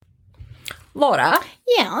Laura,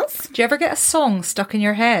 Yes? do you ever get a song stuck in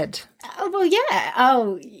your head? Oh, well, yeah.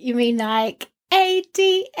 Oh, you mean like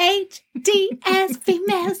ADHD as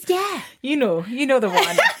females? Yeah. You know the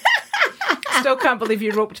one. Still can't believe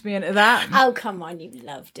you roped me into that. Oh, come on, you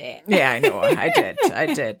loved it. Yeah, I know. I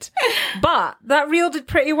did. But that reel did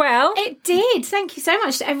pretty well. It did. Thank you so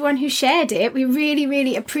much to everyone who shared it. We really,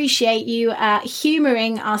 really appreciate you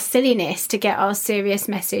humouring our silliness to get our serious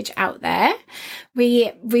message out there.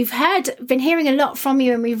 We've been hearing a lot from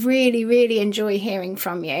you, and we really, really enjoy hearing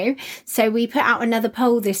from you. So we put out another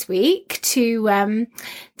poll this week to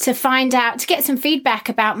find out, to get some feedback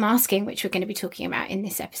about masking, which we're going to be talking about in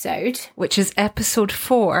this episode. Which is episode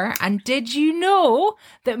 4. And did you know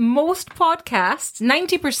that most podcasts,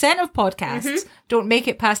 90% of podcasts, don't make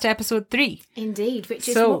it past episode 3? Indeed, which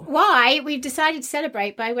is why we've decided to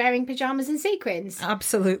celebrate by wearing pyjamas and sequins.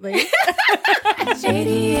 Absolutely.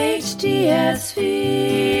 ADHD as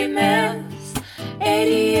females,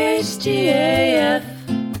 ADHD AF,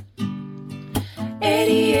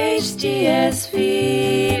 ADHD as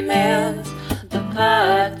females, the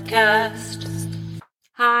podcast.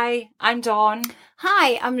 Hi, I'm Dawn.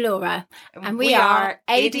 Hi, I'm Laura, and we are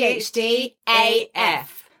ADHD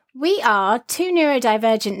AF. We are two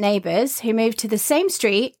neurodivergent neighbours who moved to the same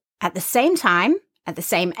street at the same time, at the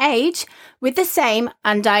same age, with the same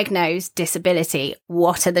undiagnosed disability.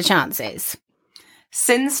 What are the chances?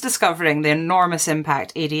 Since discovering the enormous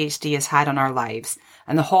impact ADHD has had on our lives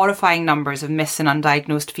and the horrifying numbers of missing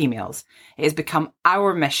undiagnosed females, it has become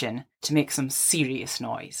our mission to make some serious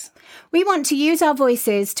noise. We want to use our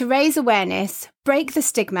voices to raise awareness, break the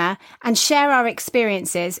stigma, and share our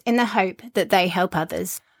experiences in the hope that they help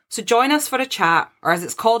others. So join us for a chat, or as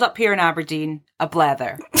it's called up here in Aberdeen, a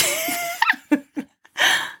blether.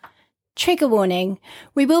 Trigger warning,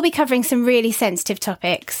 we will be covering some really sensitive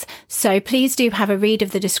topics, so please do have a read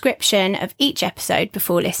of the description of each episode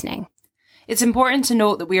before listening. It's important to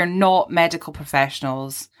note that we are not medical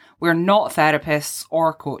professionals, we're not therapists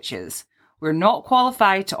or coaches, we're not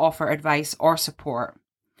qualified to offer advice or support.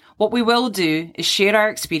 What we will do is share our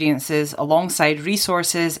experiences alongside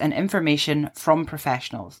resources and information from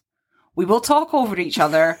professionals. We will talk over each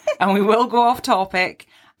other and we will go off topic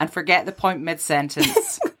and forget the point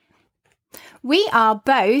mid-sentence. We are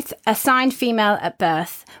both assigned female at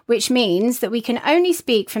birth, which means that we can only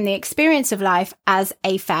speak from the experience of life as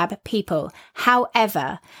AFAB people.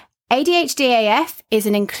 However, ADHD AF is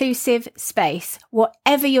an inclusive space.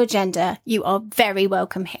 Whatever your gender, you are very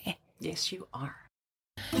welcome here. Yes, you are.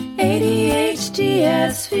 ADHD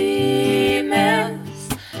as females,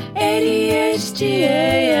 ADHD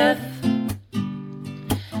AF,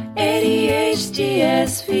 ADHD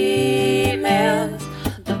as females,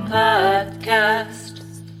 the podcast.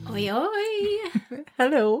 Oi, oi.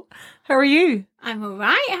 Hello. How are you? I'm all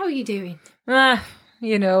right. How are you doing?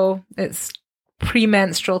 It's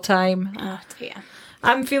premenstrual time. Oh, dear.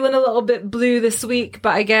 I'm feeling a little bit blue this week,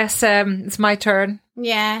 but I guess it's my turn.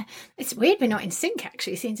 Yeah. It's weird we're not in sync,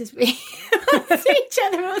 actually, since we see each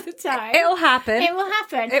other all the time. It'll happen. It will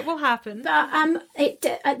happen. It will happen.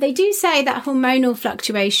 But they do say that hormonal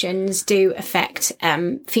fluctuations do affect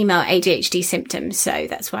female ADHD symptoms, so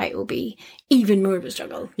that's why it will be even more of a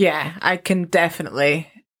struggle. Yeah, I can definitely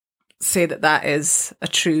say that is a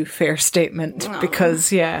true, fair statement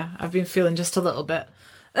because, I've been feeling just a little bit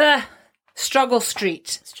Struggle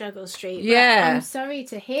Street. Yeah. Well, I'm sorry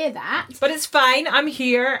to hear that. But it's fine. I'm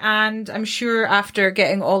here, and I'm sure after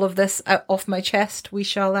getting all of this off my chest, we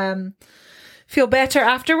shall feel better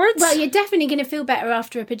afterwards. Well, you're definitely going to feel better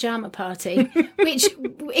after a pyjama party, which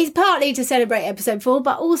is partly to celebrate episode 4,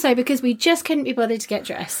 but also because we just couldn't be bothered to get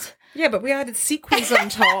dressed. Yeah, but we added sequins on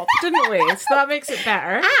top, didn't we? So that makes it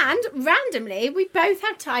better. And randomly, we both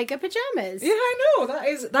have tiger pyjamas. Yeah, I know.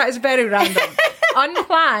 That is very random.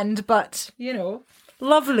 Unplanned, but,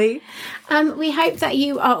 lovely. We hope that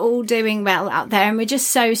you are all doing well out there, and we're just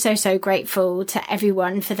so, so, so grateful to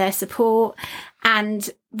everyone for their support. And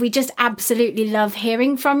we just absolutely love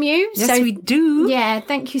hearing from you. Yes, we do. Yeah,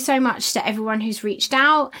 thank you so much to everyone who's reached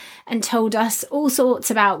out and told us all sorts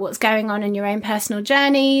about what's going on in your own personal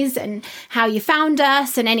journeys and how you found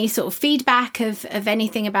us and any sort of feedback of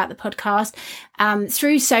anything about the podcast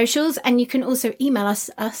through socials. And you can also email us.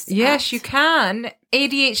 Yes, you can.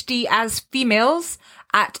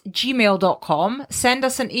 ADHDasfemales@gmail.com. Send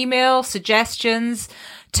us an email, suggestions,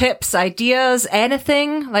 tips, ideas,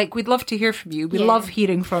 anything. We'd love to hear from you. We love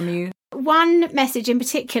hearing from you. One message in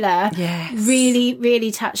particular really,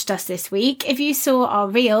 really touched us this week. If you saw our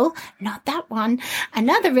reel, not that one,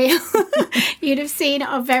 another reel, you'd have seen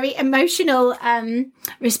our very emotional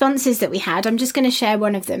responses that we had. I'm just going to share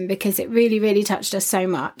one of them because it really, really touched us so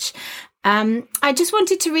much. I just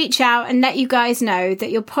wanted to reach out and let you guys know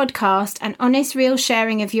that your podcast and honest, real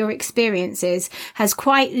sharing of your experiences has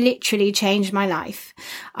quite literally changed my life.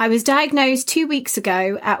 I was diagnosed 2 weeks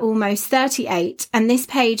ago at almost 38, and this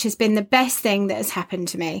page has been the best thing that has happened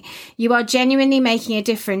to me. You are genuinely making a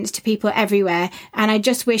difference to people everywhere, and I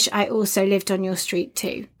just wish I also lived on your street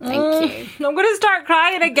too. Thank you. I'm going to start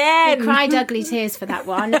crying again. We cried ugly tears for that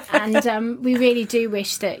one, and we really do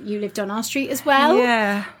wish that you lived on our street as well.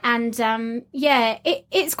 Yeah. And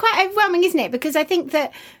it's quite overwhelming, isn't it? Because I think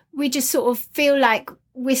that we just sort of feel like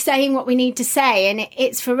we're saying what we need to say, and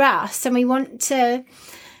it's for us, and we want to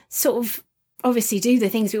sort of obviously do the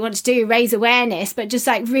things we want to do, raise awareness, but just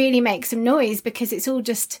like really make some noise because it's all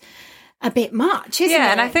just a bit much, isn't it?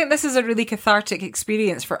 Yeah, and I think this is a really cathartic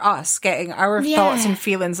experience for us, getting our thoughts and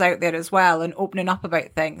feelings out there as well and opening up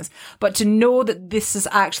about things. But to know that this is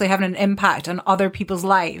actually having an impact on other people's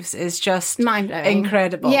lives is just mind-blowing.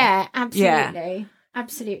 Incredible. Yeah, absolutely. Yeah.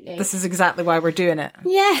 Absolutely. This is exactly why we're doing it.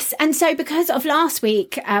 Yes. And so because of last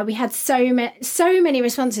week, we had so many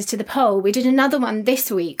responses to the poll. We did another one this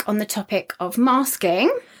week on the topic of masking.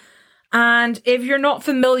 And if you're not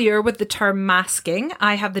familiar with the term masking,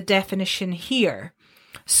 I have the definition here.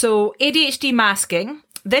 So ADHD masking,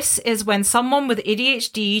 this is when someone with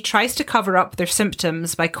ADHD tries to cover up their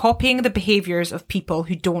symptoms by copying the behaviours of people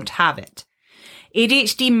who don't have it.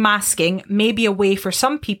 ADHD masking may be a way for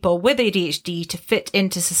some people with ADHD to fit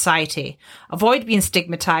into society, avoid being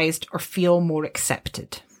stigmatised or feel more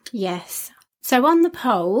accepted. Yes. So on the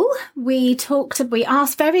poll, we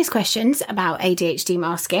asked various questions about ADHD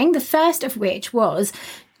masking, the first of which was,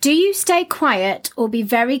 do you stay quiet or be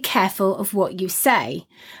very careful of what you say?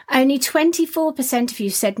 Only 24% of you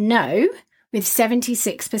said no, with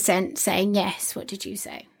 76% saying yes. What did you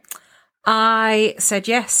say? I said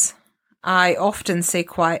yes. I often stay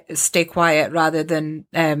quiet rather than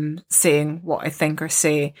saying what I think or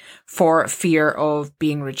say for fear of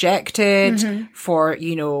being rejected, for,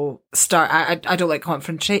 I don't like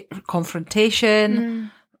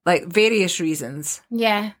confrontation, like various reasons.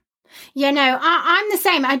 Yeah. Yeah, no, I'm the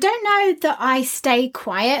same. I don't know that I stay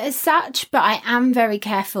quiet as such, but I am very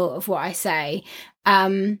careful of what I say.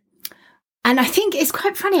 And I think it's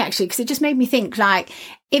quite funny, actually, because it just made me think, like,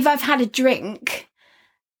 if I've had a drink...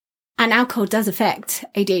 And alcohol does affect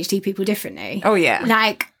ADHD people differently. Oh, yeah.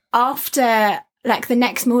 Like, after, like, the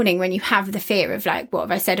next morning when you have the fear of, like, what have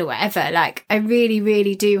I said or whatever, like, I really,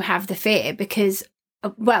 really do have the fear because,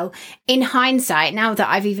 well, in hindsight, now that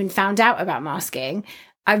I've even found out about masking,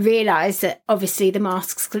 I realise that, obviously, the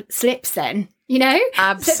mask slips then, you know?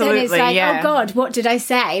 Absolutely, so then it's like, yeah. oh, God, what did I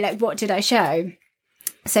say? Like, what did I show?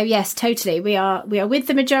 So yes, totally. We are with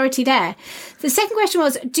the majority there. The second question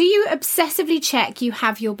was, do you obsessively check you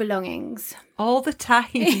have your belongings? All the time.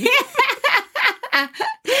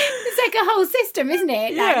 It's like a whole system, isn't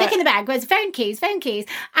it? Like, look in the bag, where's phone keys? And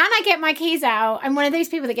I get my keys out. I'm one of those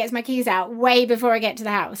people that gets my keys out way before I get to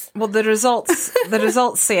the house. Well, the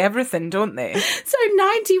results say everything, don't they? So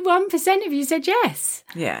 91% of you said yes.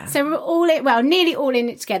 Yeah. So we're nearly all in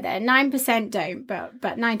it together. 9% don't, but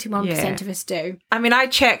 91% of us do. I mean, I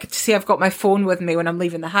check to see I've got my phone with me when I'm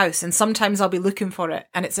leaving the house, and sometimes I'll be looking for it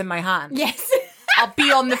and it's in my hand. Yes. I'll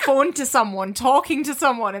be on the phone to someone, talking to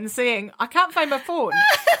someone and saying, I can't find my phone.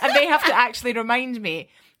 And they have to actually remind me,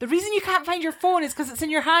 the reason you can't find your phone is because it's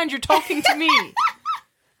in your hand, you're talking to me.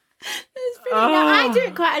 That's brilliant. Now, I do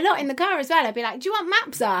it quite a lot in the car as well. I'd be like, do you want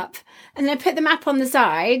maps up? And then I put the map on the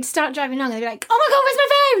side, start driving along, and they'd be like, oh my God, where's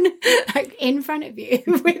my phone? Like in front of you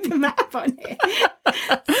with the map on it.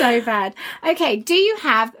 So bad. Okay, do you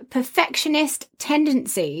have perfectionist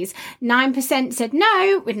tendencies? 9% said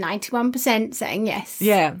no, with 91% saying yes.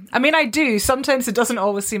 Yeah. I mean, I do. Sometimes it doesn't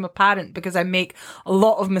always seem apparent because I make a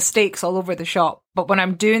lot of mistakes all over the shop. But when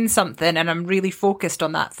I'm doing something and I'm really focused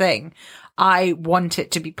on that thing, I want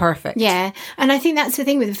it to be perfect. Yeah. And I think that's the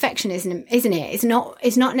thing with perfectionism, isn't it?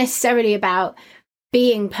 It's not necessarily about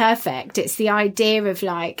being perfect. It's the idea of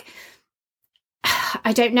like,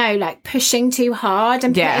 I don't know, like pushing too hard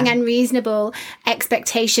and putting unreasonable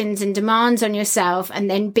expectations and demands on yourself, and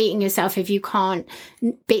then beating yourself up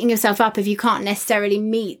if you can't necessarily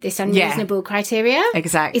meet this unreasonable criteria.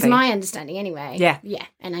 Exactly. Is my understanding anyway. Yeah. Yeah.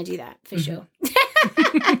 And I do that for sure.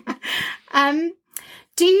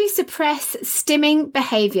 Do you suppress stimming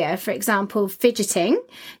behaviour, for example, fidgeting?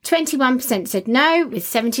 21% said no, with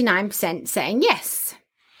 79% saying yes.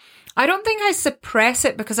 I don't think I suppress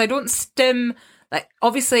it because I don't stim. Like,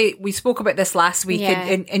 obviously, we spoke about this last week,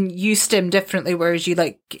 and you stim differently, whereas you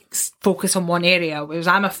like focus on one area. Whereas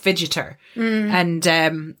I'm a fidgeter, and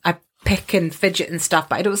I pick and fidget and stuff,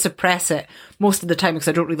 but I don't suppress it most of the time because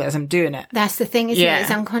I don't realise I'm doing it. That's the thing, isn't it?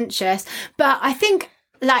 It's unconscious. But I think,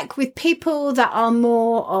 like, with people that are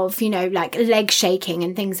more of, like leg shaking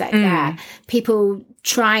and things like that, people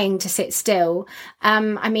trying to sit still.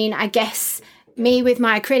 I mean, I guess me with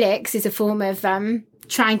my acrylics is a form of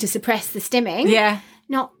trying to suppress the stimming. Yeah.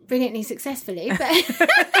 Not brilliantly successfully,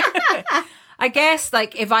 but... I guess,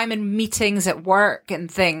 like, if I'm in meetings at work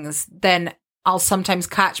and things, then I'll sometimes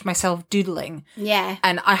catch myself doodling. Yeah.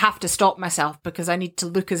 And I have to stop myself because I need to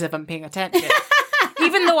look as if I'm paying attention.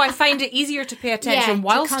 Even though I find it easier to pay attention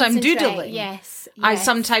whilst I'm doodling. Yes. I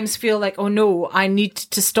sometimes feel like, oh no, I need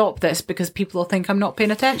to stop this because people will think I'm not paying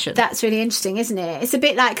attention. That's really interesting, isn't it? It's a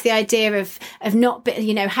bit like the idea of not,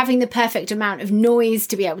 having the perfect amount of noise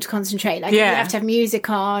to be able to concentrate. Like you have to have music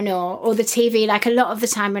on or the TV. Like a lot of the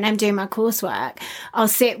time when I'm doing my coursework, I'll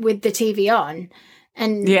sit with the TV on.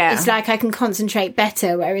 And it's like I can concentrate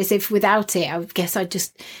better, whereas if without it, I guess I'd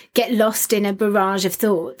just get lost in a barrage of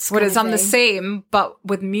thoughts. Whereas I'm the same, but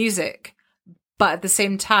with music. But at the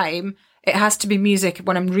same time, it has to be music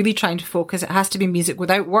when I'm really trying to focus. It has to be music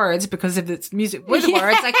without words, because if it's music with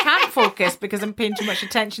words, I can't focus because I'm paying too much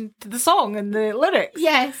attention to the song and the lyrics.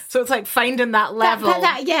 Yes. So it's like finding that level.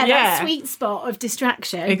 That sweet spot of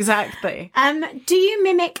distraction. Exactly. Do you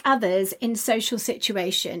mimic others in social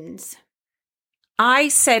situations? I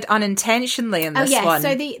said unintentionally in this one.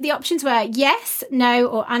 So the options were yes, no,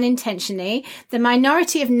 or unintentionally. The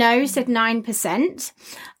minority of no said 9%.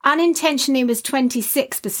 Unintentionally was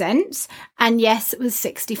 26%. And yes, it was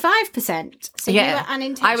 65%. So you were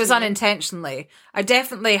unintentionally. I was unintentionally. I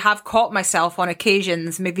definitely have caught myself on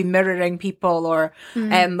occasions, maybe mirroring people or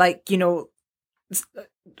blah, blah,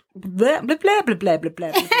 blah, blah, blah, blah, blah,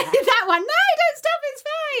 blah. That one. No, don't stop. It's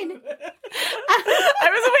fine. I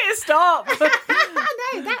was a way to stop.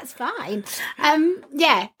 No, that's fine.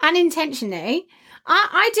 Unintentionally.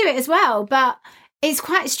 I do it as well, but it's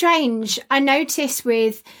quite strange. I notice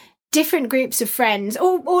with different groups of friends,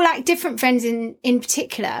 or like different friends in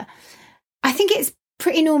particular, I think it's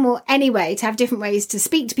pretty normal anyway to have different ways to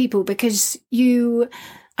speak to people because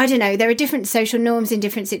I don't know, there are different social norms in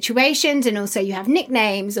different situations, and also you have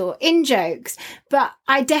nicknames or in-jokes. But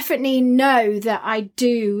I definitely know that I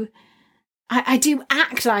do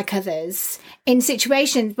act like others in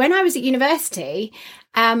situations. When I was at university,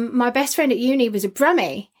 my best friend at uni was a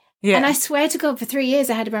Brummie. Yeah. And I swear to God, for 3 years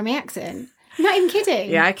I had a Brummie accent. I'm not even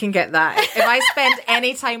kidding. Yeah, I can get that. If I spend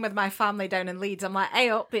any time with my family down in Leeds, I'm like, hey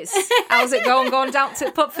up, how's it going down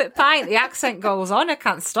to Pupfit Pint? The accent goes on, I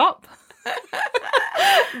can't stop.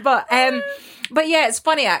 But yeah, it's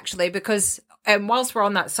funny actually because whilst we're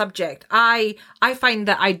on that subject, I find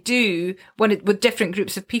that I do with different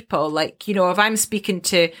groups of people, like, if I'm speaking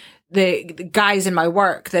to the guys in my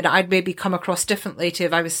work, that I'd maybe come across differently to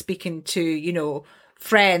if I was speaking to,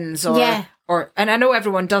 friends or, and I know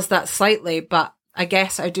everyone does that slightly, but I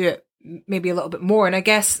guess I do it maybe a little bit more. And I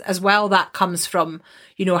guess as well, that comes from,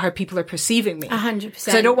 how people are perceiving me. 100%.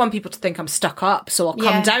 So I don't want people to think I'm stuck up. So I'll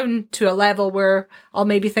come down to a level where I'll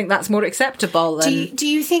maybe think that's more acceptable. And do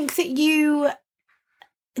you think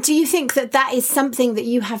that is something that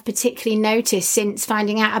you have particularly noticed since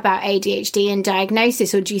finding out about ADHD and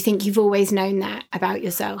diagnosis, or do you think you've always known that about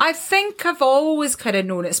yourself? I think I've always kind of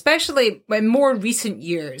known it, especially in more recent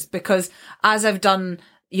years, because as I've done,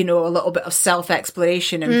 a little bit of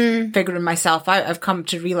self-exploration and figuring myself out, I've come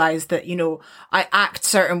to realise that, I act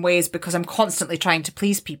certain ways because I'm constantly trying to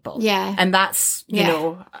please people. Yeah. And that's,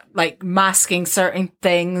 like masking certain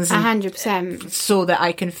things. 100%. So that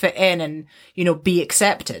I can fit in and, be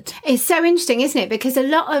accepted. It's so interesting, isn't it? Because a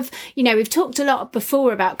lot of, we've talked a lot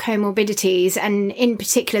before about comorbidities, and in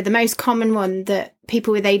particular, the most common one that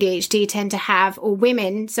people with ADHD tend to have, or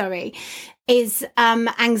women, is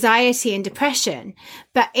anxiety and depression.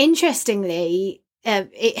 But interestingly,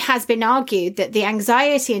 it has been argued that the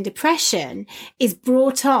anxiety and depression is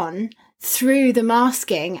brought on through the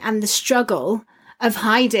masking and the struggle of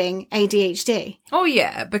hiding ADHD. Oh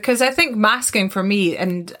yeah, because I think masking for me,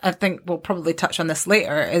 and I think we'll probably touch on this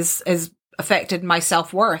later, is affected my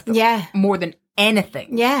self-worth more than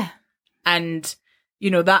anything. Yeah. And,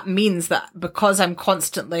 that means that because I'm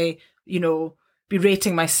constantly,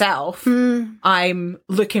 berating myself, I'm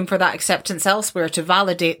looking for that acceptance elsewhere to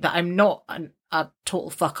validate that I'm not a total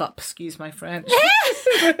fuck up, excuse my French.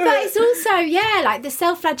 But it's also, like the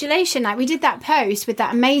self-flagellation. Like we did that post with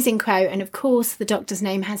that amazing quote, and of course the doctor's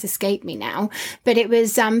name has escaped me now, but it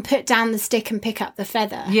was put down the stick and pick up the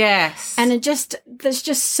feather. Yes. And there's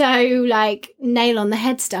just so like nail on the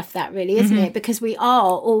head stuff, that really, isn't it? Because we are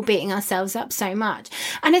all beating ourselves up so much.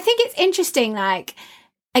 And I think it's interesting, like,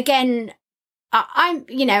 again,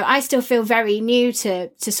 I still feel very new to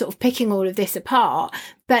sort of picking all of this apart.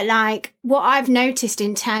 But like what I've noticed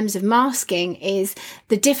in terms of masking is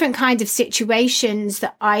the different kinds of situations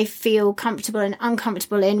that I feel comfortable and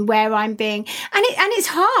uncomfortable in, where I'm being, and it's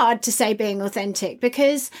hard to say being authentic,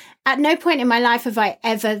 because at no point in my life have I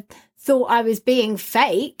ever thought I was being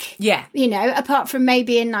fake. Yeah. Apart from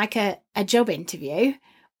maybe in like a job interview,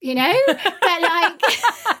 but like,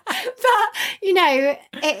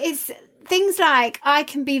 it's things like I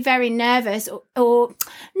can be very nervous or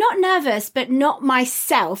not nervous, but not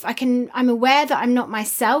myself. I'm aware that I'm not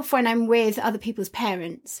myself when I'm with other people's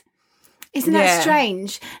parents. Isn't that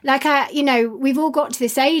strange? Like, we've all got to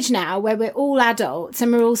this age now where we're all adults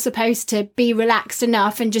and we're all supposed to be relaxed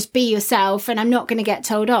enough and just be yourself, and I'm not going to get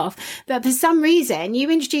told off. But for some reason, you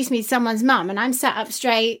introduce me to someone's mum and I'm sat up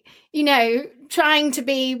straight, trying to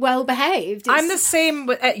be well behaved. I'm the same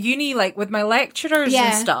at uni, like with my lecturers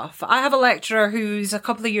and stuff. I have a lecturer who's a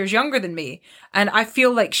couple of years younger than me, and I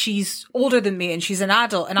feel like she's older than me and she's an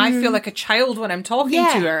adult, and I feel like a child when I'm talking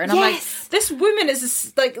to her. And I'm like, this woman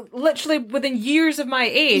is like literally within years of my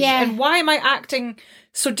age, and why am I acting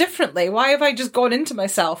so differently? Why have I just gone into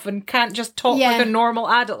myself and can't just talk like a normal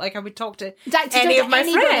adult, like I would talk to any of my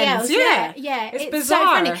friends? Else. Yeah. It's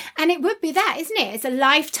bizarre. So funny. And it would be that, isn't it? It's a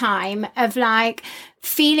lifetime of like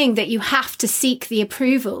feeling that you have to seek the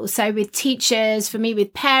approval. So with teachers, for me,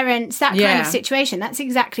 with parents, that kind of situation, that's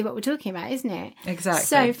exactly what we're talking about, isn't it? Exactly.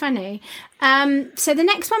 So funny. So the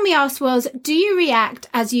next one we asked was, do you react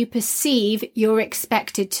as you perceive you're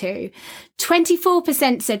expected to?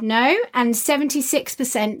 24% said no and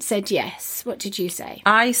 76% said yes. What did you say?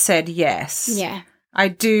 I said yes. Yeah. I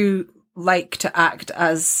do like to act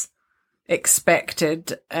as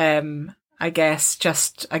expected. I guess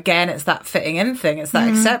just, again, it's that fitting in thing. It's that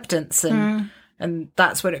acceptance, and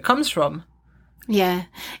that's where it comes from. Yeah.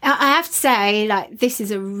 I have to say, like, this is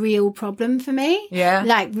a real problem for me. Yeah.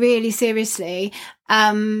 Like, really seriously.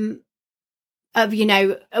 One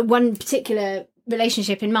particular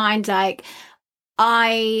relationship in mind, like,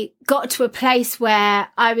 I got to a place where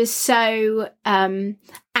I was so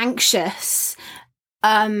anxious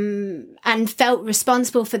and felt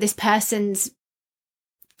responsible for this person's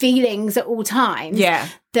feelings at all times,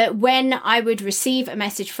 that when I would receive a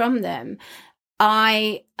message from them,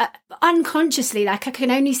 I unconsciously, like, I can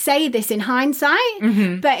only say this in hindsight,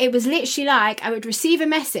 but it was literally like I would receive a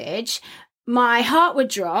message, my heart would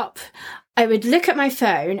drop, I would look at my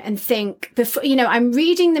phone and think, before, I'm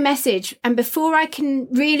reading the message, and before I can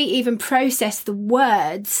really even process the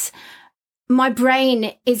words, my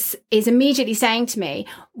brain is immediately saying to me,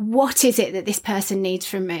 what is it that this person needs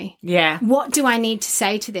from me? Yeah. What do I need to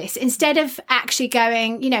say to this? Instead of actually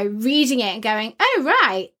going, reading it and going, oh,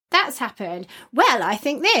 right, that's happened. Well, I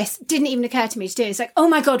think this didn't even occur to me to do. It's like, oh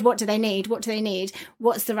my God, what do they need? What do they need?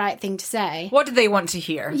 What's the right thing to say? What do they want to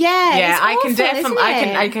hear? Yeah. Yeah, it's awful,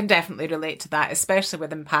 I can definitely relate to that, especially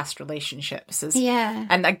within past relationships.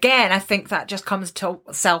 And again, I think that just comes to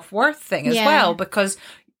a self-worth thing as well, because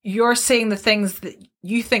you're saying the things that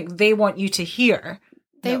you think they want you to hear.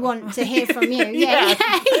 They want to hear from you. Yeah.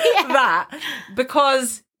 That.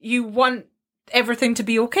 Because you want everything to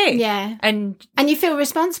be okay. Yeah. And you feel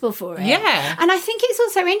responsible for it. Yeah. And I think it's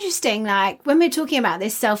also interesting, like, when we're talking about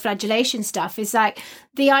this self-flagellation stuff, is like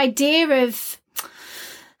the idea of,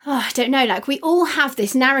 I don't know, like, we all have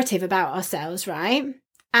this narrative about ourselves, right?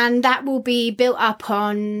 And that will be built up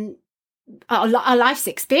on our life's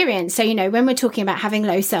experience. So, when we're talking about having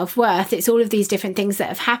low self-worth, it's all of these different things that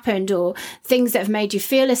have happened or things that have made you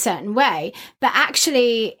feel a certain way. But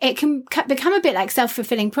actually, it can become a bit like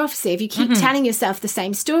self-fulfilling prophecy if you keep telling yourself the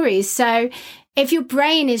same stories. So if your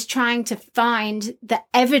brain is trying to find the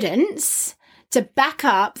evidence to back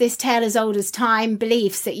up this tale as old as time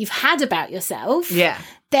beliefs that you've had about yourself,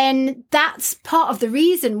 then that's part of the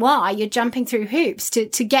reason why you're jumping through hoops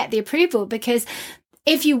to get the approval. Because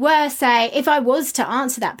if I was to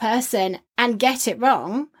answer that person and get it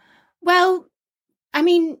wrong, well, I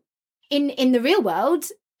mean, in the real world,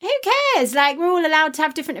 who cares? Like, we're all allowed to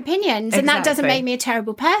have different opinions, and that doesn't make me a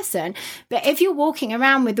terrible person. But if you're walking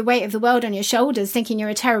around with the weight of the world on your shoulders thinking you're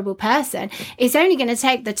a terrible person, it's only going to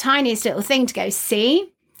take the tiniest little thing to go,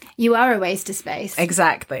 see, you are a waste of space.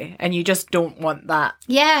 Exactly. And you just don't want that.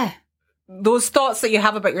 Yeah. Those thoughts that you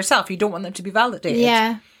have about yourself, you don't want them to be validated.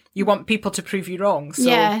 Yeah. You want people to prove you wrong. So.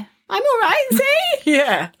 Yeah. I'm all right, see?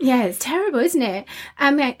 Yeah. Yeah, it's terrible, isn't it?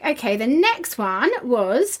 Okay, the next one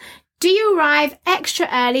was, do you arrive extra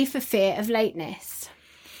early for fear of lateness?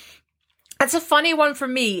 It's a funny one for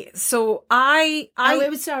me. So I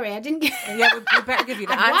sorry, I didn't get... Yeah, we better give you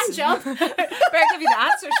the I had answers. one job. Better give you the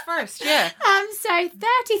answers first, yeah. So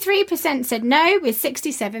 33% said no, with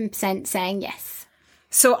 67% saying yes.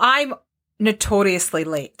 So I'm notoriously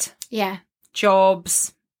late. Yeah.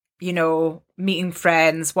 Jobs, meeting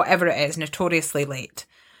friends, whatever it is, notoriously late.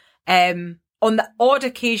 On the odd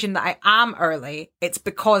occasion that I am early, it's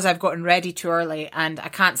because I've gotten ready too early and I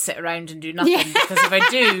can't sit around and do nothing. Yeah. Because if I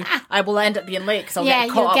do, I will end up being late because I'll get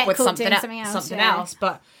caught up with something else.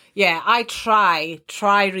 But yeah, I try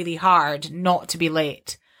really hard not to be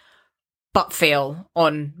late, but fail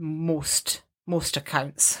on most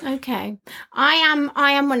accounts. Okay. I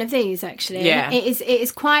am one of these, actually. Yeah. It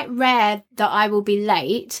is quite rare that I will be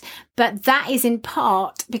late, but that is in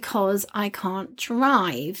part because I can't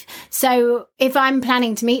drive. So if I'm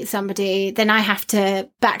planning to meet somebody, then I have to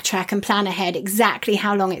backtrack and plan ahead exactly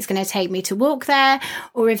how long it's going to take me to walk there,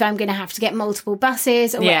 or if I'm going to have to get multiple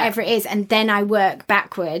buses or whatever it is, and then I work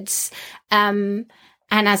backwards. And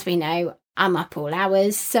as we know, I'm up all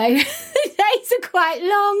hours, so the days are quite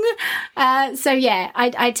long. So yeah,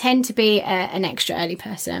 I tend to be an extra early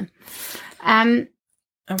person. I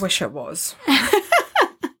wish it was.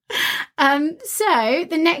 So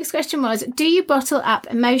the next question was, do you bottle up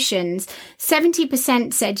emotions?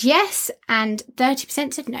 70% said yes and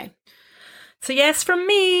 30% said no. So yes, from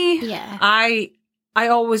me. Yeah. I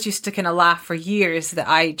always used to kind of laugh for years that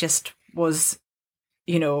I just was,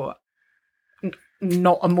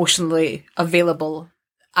 not emotionally available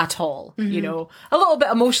at all, a little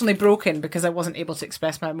bit emotionally broken because I wasn't able to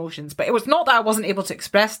express my emotions. But it was not that I wasn't able to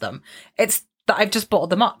express them. It's that I've just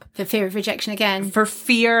bottled them up. For fear of rejection again. For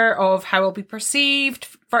fear of how I'll be perceived,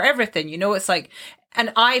 for everything, it's like,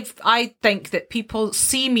 and I think that people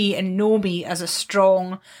see me and know me as a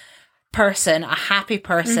strong person, a happy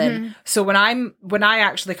person. So when I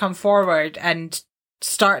actually come forward and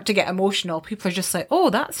start to get emotional, people are just like, oh,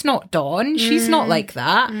 that's not Dawn, she's not like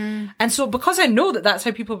that. And so because I know that that's how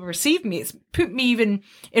people perceive me, it's put me even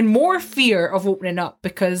in more fear of opening up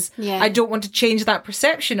because I don't want to change that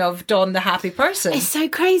perception of Dawn, the happy person. It's so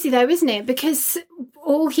crazy though, isn't it? Because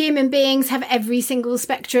all human beings have every single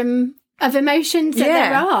spectrum of emotions that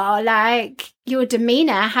there are, like your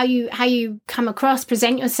demeanor, how you come across,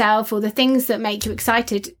 present yourself, or the things that make you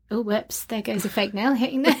excited. Oh, whoops, there goes a fake nail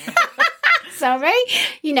hitting there. Sorry.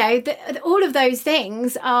 All of those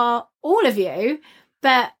things are all of you.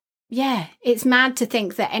 But yeah, it's mad to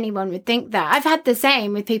think that anyone would think that. I've had the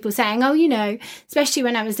same with people saying, oh, especially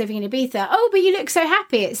when I was living in Ibiza, oh, but you look so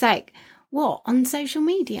happy. It's like, what, on social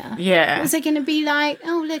media? Yeah. Was I going to be like,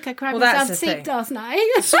 oh, look, I cried myself to sleep last night?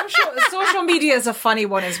 Social media is a funny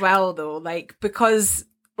one as well, though, because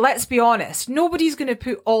let's be honest, nobody's going to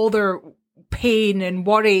put all their pain and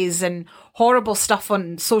worries and horrible stuff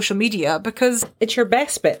on social media because it's your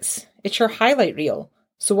best bits. It's your highlight reel.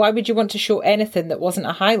 So why would you want to show anything that wasn't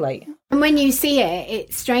a highlight? And when you see it,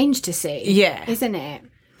 it's strange to see. Yeah. Isn't it?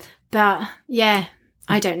 But yeah,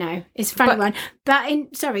 I don't know. It's a funny one.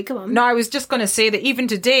 But sorry, go on. No, I was just going to say that even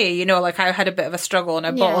today, I had a bit of a struggle and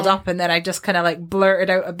I bottled up and then I just kind of blurted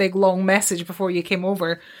out a big long message before you came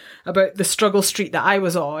over about the struggle street that I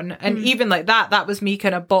was on. And even like that was me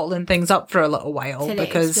kind of bottling things up for a little while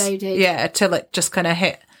till it just kind of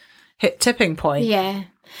hit tipping point. Yeah.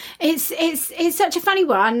 It's such a funny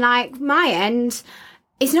one. Like my end,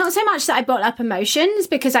 it's not so much that I bottle up emotions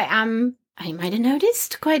because I might have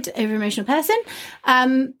noticed, quite an over-emotional person.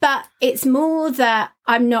 But it's more that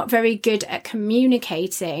I'm not very good at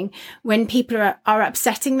communicating when people are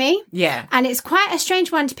upsetting me. Yeah. And it's quite a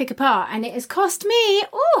strange one to pick apart. And it has cost me,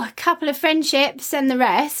 a couple of friendships and the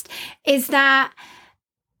rest, is that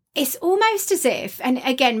it's almost as if, and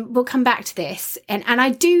again, we'll come back to this, and I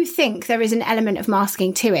do think there is an element of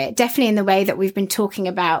masking to it, definitely in the way that we've been talking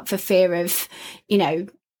about for fear of,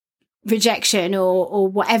 rejection or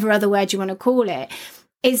whatever other word you want to call it,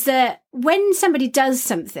 is that when somebody does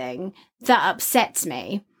something that upsets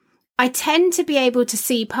me, I tend to be able to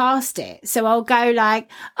see past it. So I'll go like,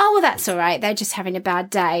 oh, well, that's all right. They're just having a bad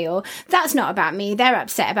day, or that's not about me. They're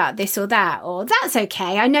upset about this or that, or that's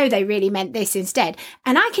okay. I know they really meant this instead.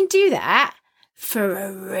 And I can do that for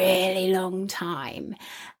a really long time.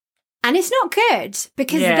 And it's not good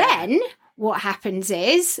because then what happens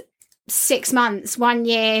is 6 months, 1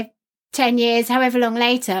 year, 10 years, however long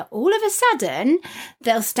later, all of a sudden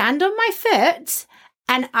they'll stand on my foot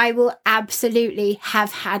and I will absolutely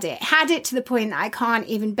have had it to the point that I can't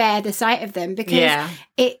even bear the sight of them because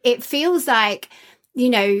it feels like,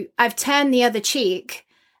 I've turned the other cheek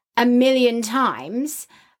a million times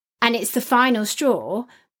and it's the final straw,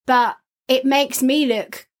 but it makes me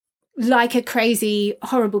look like a crazy,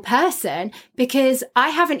 horrible person because I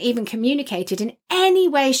haven't even communicated in any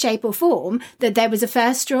way, shape or form that there was a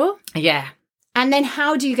first straw. Yeah. And then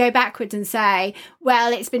how do you go backwards and say,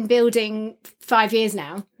 well, it's been building 5 years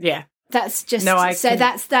now? Yeah. That's just can,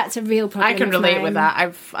 that's a real problem. I can relate with that.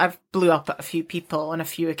 I've blew up at a few people on a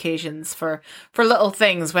few occasions for little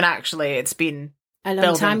things when actually it's been a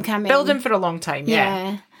long time coming. Building for a long time.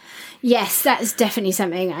 Yeah. Yes, that's definitely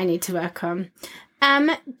something I need to work on.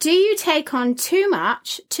 Do you take on too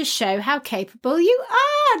much to show how capable you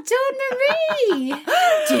are, Dawn Marie?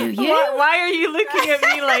 Do you? Why are you looking at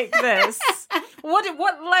me like this?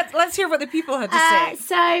 Let's hear what the people had to say.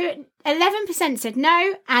 So 11% said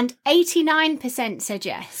no, and 89% said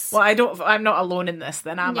yes. Well, I'm not alone in this,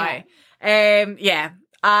 then, am Yeah. I?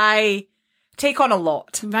 I take on a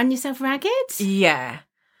lot. Run yourself ragged? Yeah.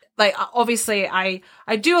 Like, obviously, I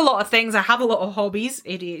do a lot of things. I have a lot of hobbies,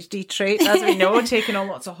 ADHD traits, as we know, taking on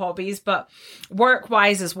lots of hobbies, but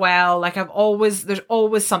work-wise as well, like there's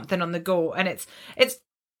always something on the go. And it's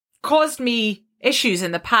caused me issues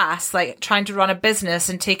in the past, like trying to run a business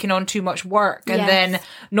and taking on too much work and then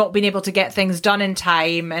not being able to get things done in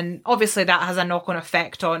time. And obviously that has a knock-on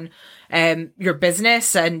effect on your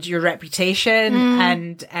business and your reputation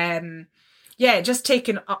and just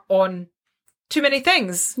taking on too many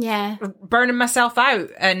things. Yeah. Burning myself out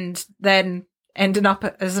and then ending up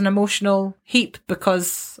as an emotional heap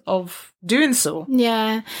because of doing so.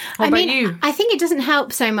 Yeah. What about you? I think it doesn't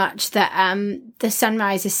help so much that the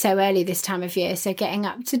sunrise is so early this time of year. So getting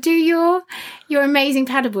up to do your amazing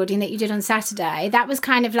paddleboarding that you did on Saturday, that was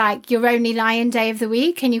kind of like your only lie-in day of the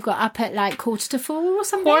week, and you got up at like 3:45 or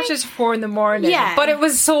something. 4:45 in the morning. Yeah. But it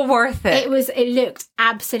was so worth it. It looked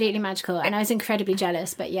absolutely magical, and I was incredibly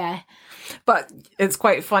jealous, but yeah. But it's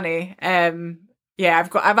quite funny.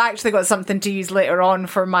 I've actually got something to use later on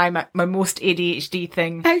for my most ADHD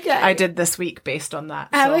thing. Okay. I did this week based on that.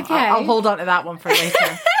 Oh, so okay. I'll hold on to that one for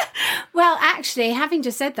later. Well, actually, having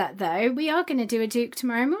just said that, though, we are going to do a Duke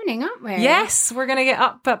tomorrow morning, aren't we? Yes, we're going to get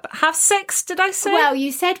up at 6:30, did I say? Well,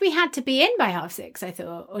 you said we had to be in by 6:30, I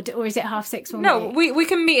thought. Or is it 6:30? No, we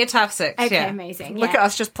can meet at 6:30. Okay, yeah. amazing. Look at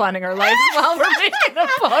us just planning our lives while we're making a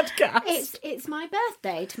podcast. It's my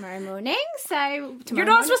birthday tomorrow morning, so... You're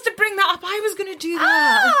not supposed to bring that up. I was going to do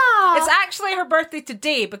that. Oh. It's actually her birthday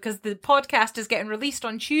today because the podcast is getting released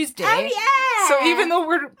on Tuesday. Oh, yeah. So even though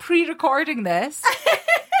we're pre-recording this...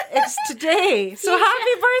 It's today. So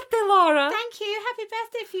happy birthday, Laura. Thank you. Happy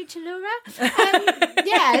birthday, future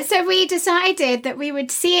Laura. So we decided that we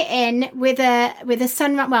would see it in with a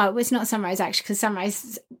sunrise. Well, it was not sunrise, actually, because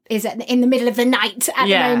sunrise is in the middle of the night at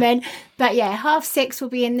the moment. But 6:30 we'll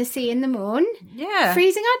be in the sea in the morn. Yeah.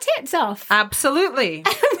 Freezing our tits off. Absolutely.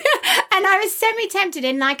 And I was semi-tempted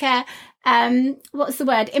in like a... what's the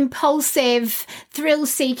word? Impulsive,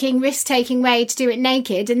 thrill-seeking, risk-taking way to do it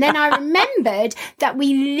naked. And then I remembered that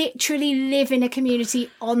we literally live in a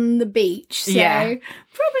community on the beach. So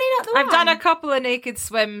probably not the one. I've done a couple of naked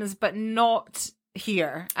swims, but not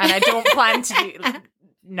here. And I don't plan to do...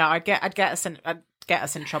 No, I'd get us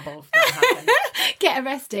in trouble if that happened. Get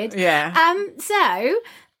arrested. Yeah.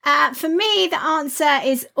 For me, the answer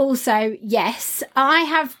is also yes. I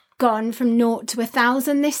have gone from 0 to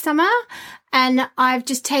 1,000 this summer, and I've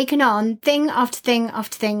just taken on thing after thing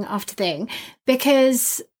after thing after thing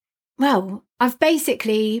because, well, I've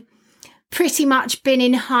basically pretty much been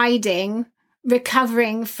in hiding,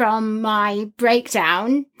 recovering from my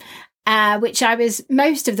breakdown, which I was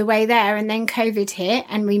most of the way there, and then COVID hit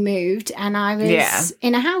and we moved, and I was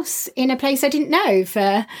in a house in a place I didn't know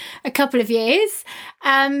for a couple of years.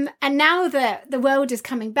 And now that the world is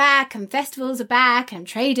coming back and festivals are back and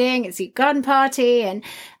trading, it's a garden party, and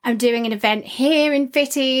I'm doing an event here in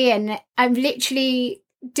Fitty, and I'm literally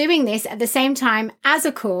doing this at the same time as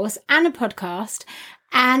a course and a podcast.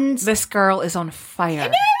 And this girl is on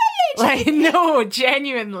fire. No,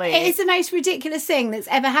 genuinely. It is the most ridiculous thing that's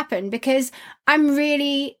ever happened because I'm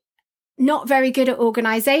really not very good at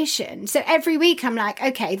organisation. So every week I'm like,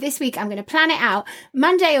 okay, this week I'm going to plan it out.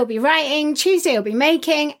 Monday I'll be writing, Tuesday I'll be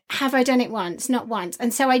making. Have I done it once? Not once.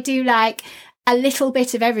 And so I do like a little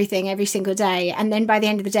bit of everything every single day, and then by the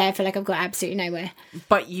end of the day I feel like I've got absolutely nowhere.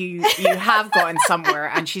 But you have gotten somewhere,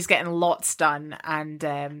 and she's getting lots done, and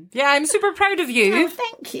I'm super proud of you. Oh,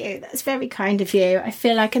 thank you. That's very kind of you. I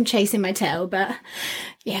feel like I'm chasing my tail, but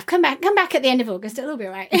come back at the end of August, it'll all be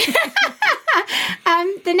all right.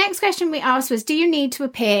 The next question we asked was, do you need to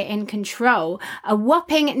appear in control? A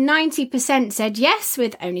whopping 90% said yes,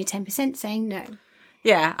 with only 10% saying no.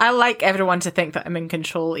 Yeah, I like everyone to think that I'm in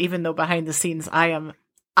control, even though behind the scenes I am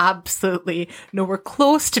absolutely nowhere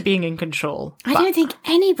close to being in control. I don't think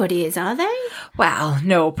anybody is, are they? Well,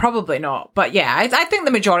 no, probably not. But yeah, I think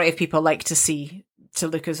the majority of people like to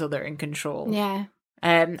look as though they're in control. Yeah.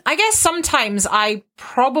 I guess sometimes I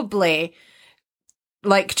probably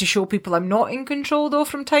like to show people I'm not in control, though,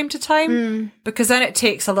 from time to time, because then it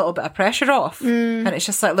takes a little bit of pressure off. And it's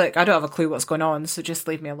just like, look, I don't have a clue what's going on, so just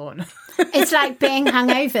leave me alone. It's like being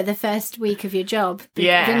hungover the first week of your job,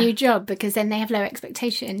 Yeah. the new job, because then they have low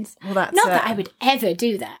expectations. Well, that's Not it. that I would ever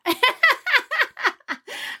do that.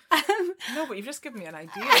 No, but you've just given me an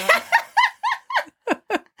idea.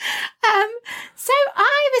 So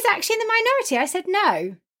I was actually in the minority. I said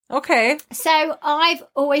no. Okay. So I've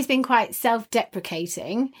always been quite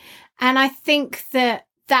self-deprecating, and I think that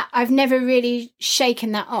I've never really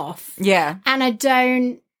shaken that off. Yeah. And I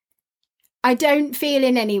don't feel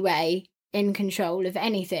in any way in control of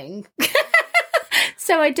anything.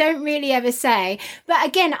 So I don't really ever say. But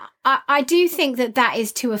again, I do think that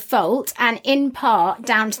is to a fault, and in part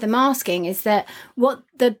down to the masking, is that what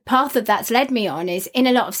the path that's led me on is, in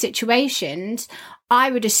a lot of situations,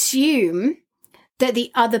 I would assume that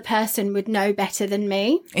the other person would know better than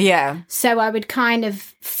me. Yeah. So I would kind of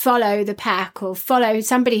follow the pack, or follow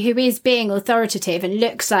somebody who is being authoritative and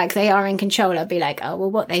looks like they are in control. I'd be like, oh,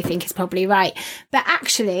 well, what they think is probably right. But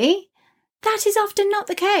actually, that is often not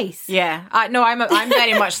the case. Yeah. I'm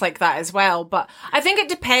very much like that as well. But I think it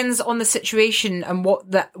depends on the situation and what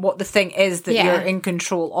the thing is that you're in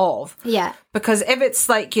control of. Yeah. Because if it's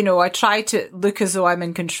like, I try to look as though I'm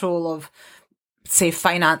in control of, say,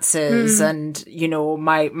 finances and,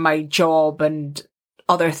 my job and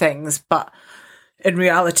other things, but in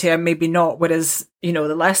reality, I'm maybe not. Whereas, the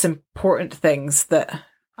less important things that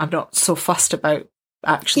I'm not so fussed about,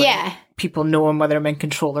 actually, people knowing whether I'm in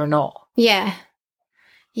control or not. Yeah.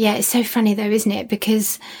 Yeah, it's so funny though, isn't it?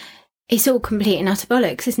 Because it's all complete and utter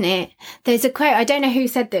bollocks, isn't it? There's a quote, I don't know who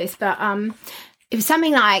said this, but it was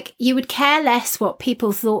something like, you would care less what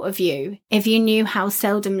people thought of you if you knew how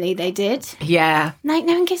seldomly they did. Yeah. Like,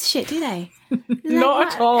 no one gives a shit, do they? Not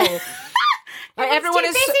at all. Everyone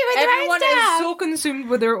is stuff. so consumed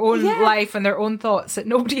with their own life and their own thoughts that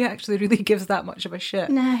nobody actually really gives that much of a shit.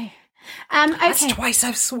 No. Okay. That's twice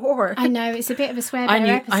I've swore. I know, it's a bit of a swear I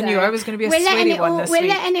knew I was going to be a sweary one this week. We're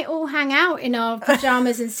letting it all hang out in our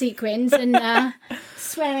pyjamas and sequins and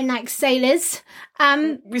swearing like sailors.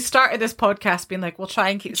 We started this podcast being like, we'll try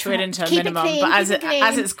and keep swearing to a minimum, but as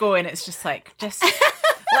it's going, it's just like,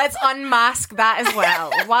 let's unmask that as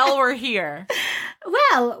well while we're here.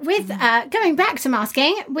 Well, with going back to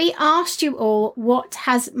masking, we asked you all, what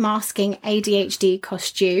has masking ADHD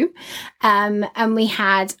cost you? And we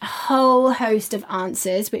had a whole host of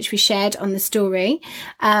answers, which we shared on the story.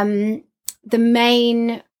 There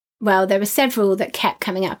were several that kept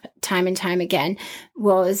coming up time and time again,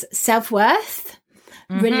 was self-worth,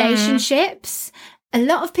 relationships. A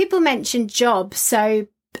lot of people mentioned jobs. So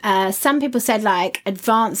some people said like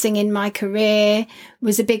advancing in my career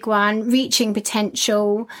was a big one, reaching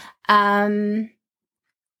potential. I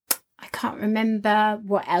can't remember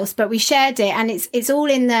what else, but we shared it, and it's all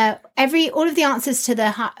in all of the answers to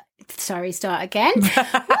the start again.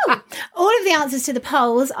 All of the answers to the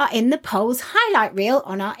polls are in the polls highlight reel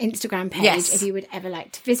on our Instagram page, if you would ever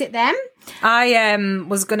like to visit them. I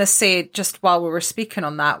was going to say, just while we were speaking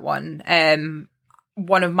on that one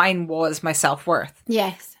of mine was my self-worth.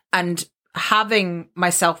 Yes. And having my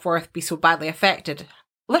self-worth be so badly affected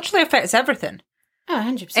literally affects everything. Oh,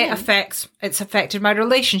 100%. It's affected my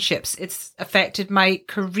relationships. It's affected my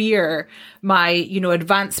career, my,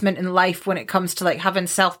 advancement in life when it comes to like having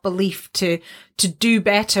self-belief to do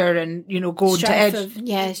better and, go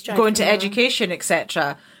into education,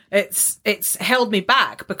 etc. It's held me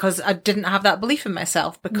back because I didn't have that belief in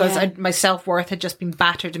myself, because my self-worth had just been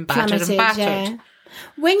battered and battered and battered. Yeah.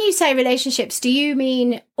 When you say relationships, do you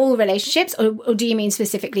mean all relationships, or do you mean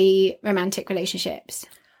specifically romantic relationships?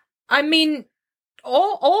 I mean,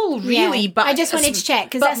 all really, but I just wanted to check,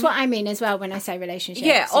 because that's what I mean as well when I say relationships.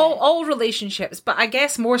 Yeah, all relationships, but I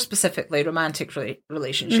guess more specifically romantic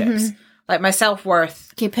relationships. Like my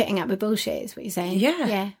self-worth. You're putting up with bullshit is what you're saying.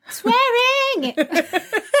 Yeah. Swearing!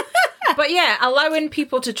 But yeah, allowing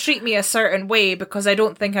people to treat me a certain way because I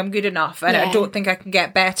don't think I'm good enough and I don't think I can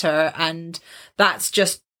get better, and that's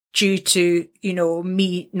just due to,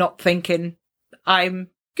 me not thinking I'm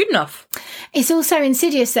good enough. It's also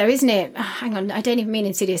insidious though, isn't it? Oh, hang on, I don't even mean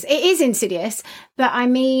insidious. It is insidious, but I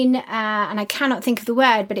mean, and I cannot think of the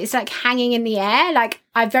word, but it's like hanging in the air. Like,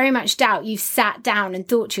 I very much doubt you've sat down and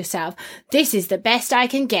thought to yourself, this is the best I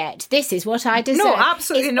can get. This is what I deserve. No,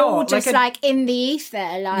 absolutely it's not. All just like in the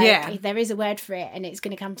ether. Like, there is a word for it, and it's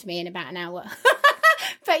going to come to me in about an hour.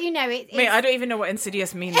 But, you know, it's... Mate, I don't even know what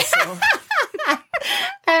insidious means.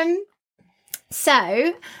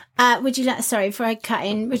 So. Would you like... Sorry, before I cut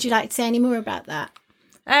in, would you like to say any more about that?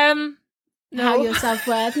 No. How your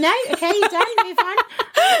self-worth... No? Okay, you're done. Move on.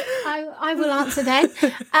 I will answer then.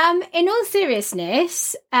 In all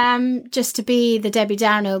seriousness, just to be the Debbie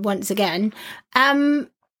Downer once again,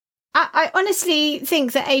 I honestly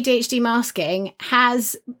think that ADHD masking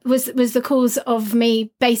was the cause of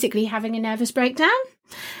me basically having a nervous breakdown.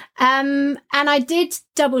 And I did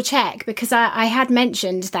double check because I had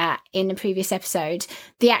mentioned that in a previous episode,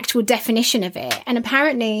 the actual definition of it. And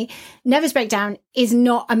apparently nervous breakdown is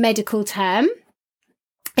not a medical term.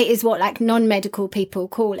 It is what like non-medical people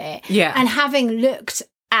call it. Yeah. And having looked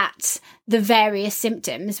at the various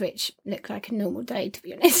symptoms, which look like a normal day, to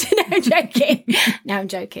be honest. No, I'm joking. No, I'm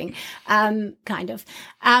joking. Kind of.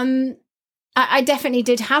 I definitely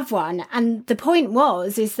did have one. And the point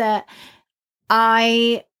is that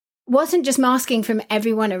I wasn't just masking from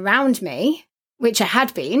everyone around me, which I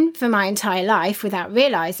had been for my entire life without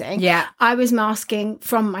realizing. Yeah. I was masking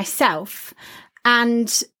from myself.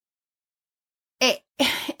 And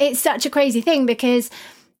it's such a crazy thing because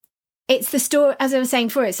it's the story, as I was saying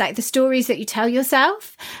before, it's like the stories that you tell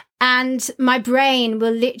yourself. And my brain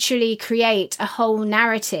will literally create a whole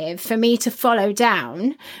narrative for me to follow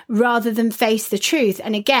down rather than face the truth.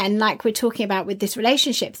 And again, like we're talking about with this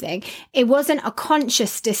relationship thing, it wasn't a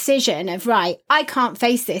conscious decision of, right, I can't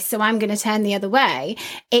face this, so I'm going to turn the other way.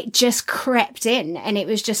 It just crept in. And it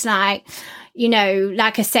was just like, you know,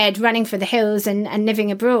 like I said, running for the hills and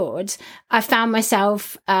living abroad, I found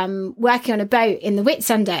myself working on a boat in the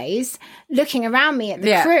Whitsundays, looking around me at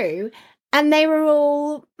the crew, and they were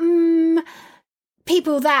all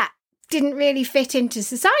people that didn't really fit into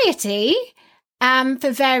society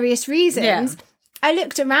for various reasons. Yeah. I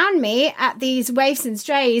looked around me at these waifs and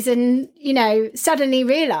strays and, you know, suddenly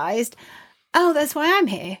realised, oh, that's why I'm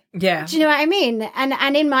here. Yeah. Do you know what I mean?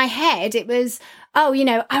 And in my head, it was, oh, you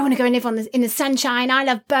know, I want to go and live in the sunshine. I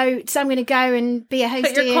love boats. I'm going to go and be a hostie.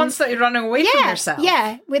 But you're constantly running away from yourself.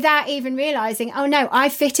 Yeah, without even realising, oh no, I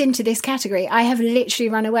fit into this category. I have literally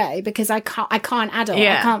run away because I can't adult.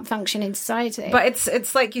 I can't function in society. But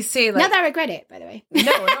it's like you say, like, not that I regret it, by the way.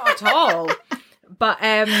 No, not at all. But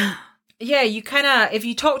yeah, you kind of, if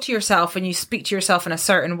you talk to yourself and you speak to yourself in a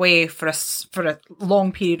certain way for a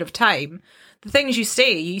long period of time, the things you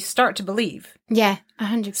say, you start to believe. Yeah,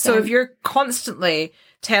 100%. So if you're constantly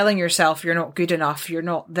telling yourself you're not good enough, you're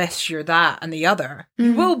not this, you're that, and the other,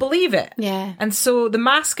 you will believe it. Yeah. And so the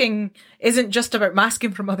masking isn't just about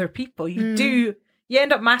masking from other people. You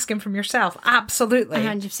end up masking from yourself. Absolutely.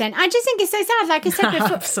 100%. I just think it's so sad. Like I said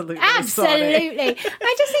before. Absolutely. I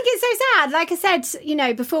just think it's so sad. Like I said, you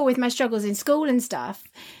know, before with my struggles in school and stuff,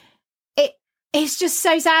 it's just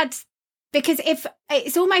so sad. Because if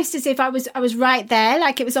it's almost as if I was right there,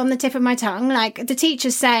 like it was on the tip of my tongue, like the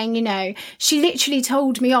teacher's saying, you know, she literally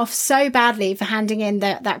told me off so badly for handing in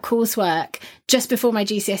that coursework just before my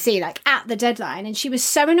GCSE, like at the deadline. And she was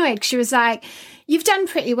so annoyed because she was like, you've done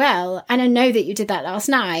pretty well. And I know that you did that last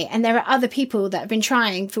night. And there are other people that have been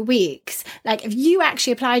trying for weeks. Like if you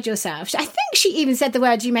actually applied yourself, I think she even said the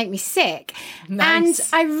words, you make me sick. Nice. And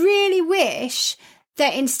I really wish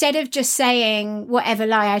that instead of just saying whatever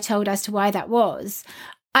lie I told as to why that was,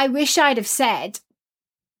 I wish I'd have said,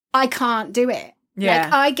 I can't do it. Yeah.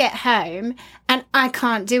 Like I get home and I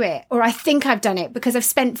can't do it. Or I think I've done it because I've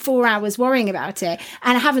spent 4 hours worrying about it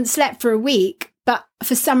and I haven't slept for a week, but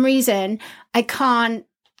for some reason I can't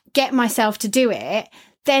get myself to do it.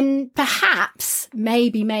 Then perhaps,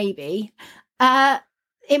 maybe,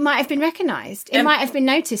 it might have been recognised. It might have been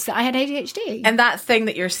noticed that I had ADHD. And that thing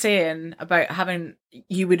that you're saying about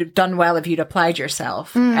you would have done well if you'd applied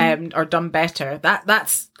yourself or done better,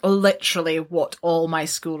 that's literally what all my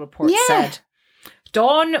school reports said.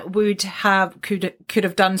 Dawn could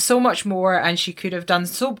have done so much more, and she could have done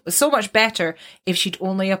so much better if she'd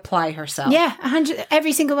only apply herself. Yeah, 100,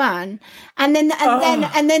 every single one. And then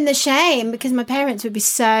the shame, because my parents would be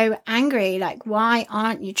so angry, like, why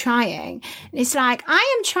aren't you trying? And it's like,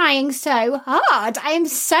 I am trying so hard. I am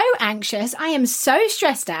so anxious. I am so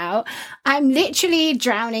stressed out. I'm literally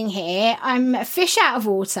drowning here. I'm a fish out of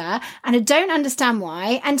water, and I don't understand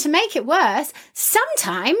why. And to make it worse,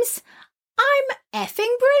 sometimes I'm effing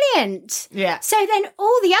brilliant. Yeah. So then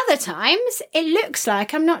all the other times, it looks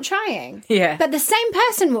like I'm not trying. Yeah. But the same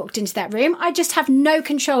person walked into that room. I just have no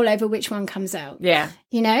control over which one comes out. Yeah.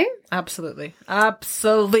 You know? Absolutely. Okay,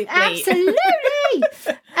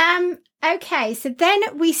 so then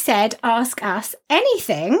we said, ask us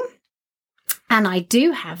anything. And I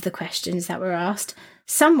do have the questions that were asked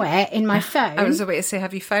somewhere in my phone. I was about to say,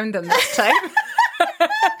 have you found them this time?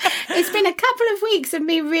 It's been a couple of weeks of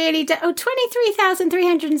me really...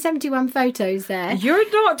 23,371 photos there. You're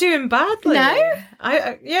not doing badly. No?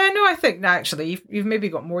 I think actually you've maybe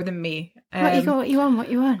got more than me. What you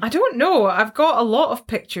on? I don't know. I've got a lot of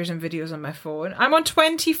pictures and videos on my phone. I'm on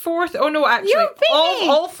 24th. Oh no, actually, You beat me.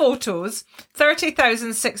 all photos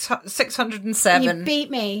 30,607. You beat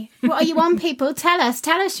me. What are you on, people? Tell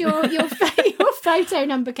us your your photo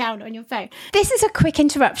number count on your phone. This is a quick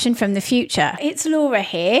interruption from the future. It's Laura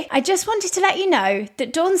here. I just wanted to let you know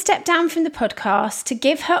that Dawn stepped down from the podcast to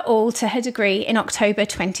give her all to her degree in October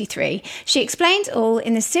 23. She explained all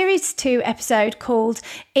in the Series 2 episode called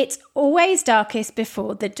It's Always Darkest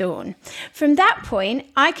Before the Dawn. From that point,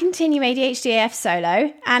 I continue ADHDAF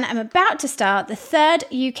solo, and I'm about to start the 3rd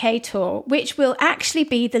UK tour, which will actually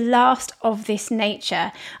be the last of this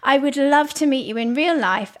nature. I would love to meet you in real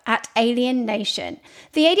life at Alien Nation.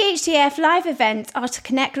 The ADHDAF live events are to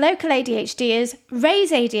connect local ADHDers,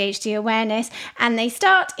 raise ADHD awareness, and they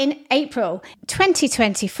start in April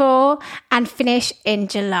 2024 and finish in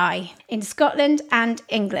July in Scotland and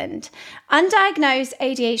England. Undiagnosed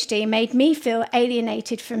ADHD made me feel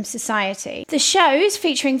alienated from society. The shows,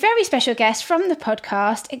 featuring very special guests from the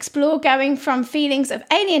podcast, explore going from feelings of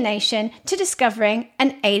alienation to discovering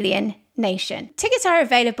an alien nation. Tickets are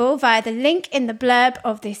available via the link in the blurb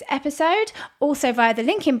of this episode, also via the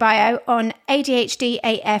link in bio on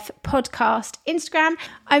ADHDAF podcast Instagram.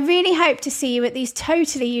 I really hope to see you at these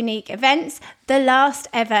totally unique events, the last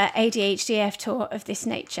ever ADHDF tour of this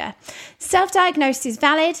nature. Self-diagnosis is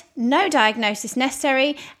valid, no diagnosis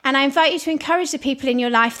necessary, and I invite you to encourage the people in your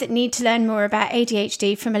life that need to learn more about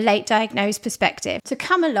ADHD from a late diagnosed perspective to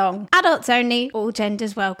come along. Adults only, all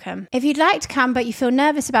genders welcome. If you'd like to come but you feel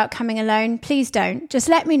nervous about coming alone, please don't. Just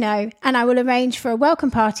let me know and I will arrange for a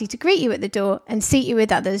welcome party to greet you at the door and seat you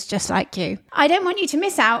with others just like you. I don't want you to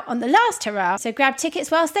miss out on the last hurrah, so grab tickets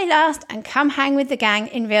whilst they last and come hang with the gang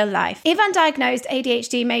in real life. If undiagnosed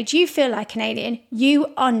ADHD made you feel like an alien,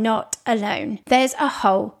 you are not alone. There's a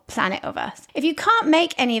whole planet of us. If you can't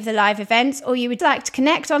make any of the live events or you would like to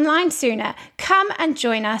connect online sooner, come and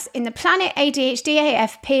join us in the Planet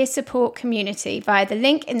ADHDAF peer support community via the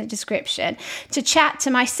link in the description to chat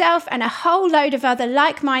to myself and a whole load of other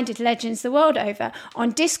like-minded legends the world over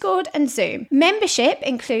on Discord and Zoom. Membership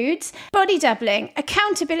includes body doubling,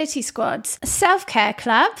 accountability squads, a self-care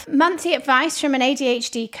club, monthly advice from an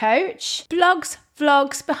ADHD coach, blogs,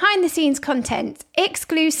 vlogs, behind the scenes content,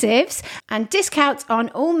 exclusives, and discounts on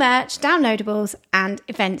all merch, downloadables, and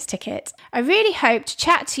events tickets. I really hope to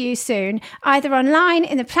chat to you soon, either online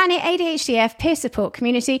in the Planet ADHDF peer support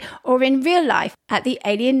community or in real life at the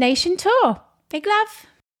Alien Nation tour. Big love.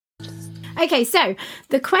 Okay, so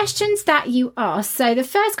the questions that you asked. So the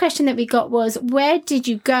first question that we got was, where did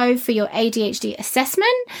you go for your ADHD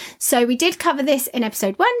assessment? So we did cover this in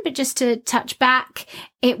episode 1, but just to touch back,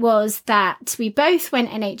 it was that we both went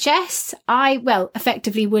NHS. I,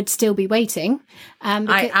 effectively would still be waiting.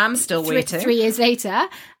 I am still waiting. 3 years later.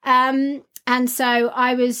 And so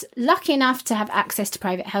I was lucky enough to have access to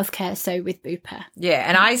private healthcare, so with Bupa. Yeah,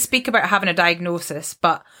 and I speak about having a diagnosis,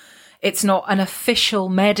 but it's not an official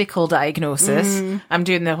medical diagnosis. I'm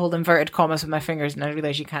doing the whole inverted commas with my fingers and I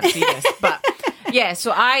realise you can't see this. But yeah,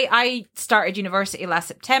 so I started university last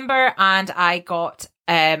September and I got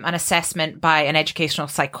an assessment by an educational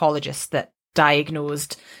psychologist that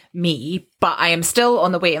diagnosed me, but I am still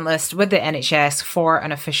on the waiting list with the NHS for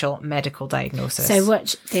an official medical diagnosis. So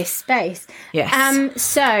watch this space. Yes.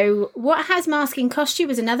 So what has masking cost you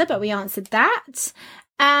was another, but we answered that.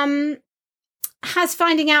 Has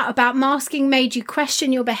finding out about masking made you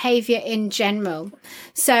question your behaviour in general?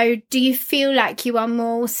 So do you feel like you are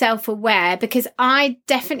more self-aware? Because I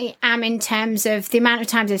definitely am, in terms of the amount of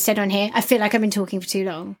times I've said on here, I feel like I've been talking for too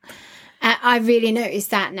long. I really noticed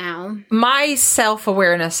that now. My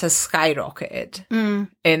self-awareness has skyrocketed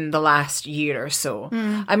in the last year or so.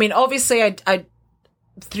 I mean, obviously I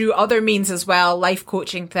through other means as well, life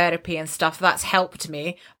coaching, therapy and stuff, that's helped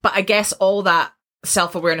me. But I guess all that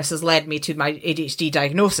self-awareness has led me to my ADHD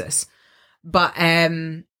diagnosis. But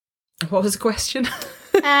what was the question?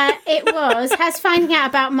 It was, has finding out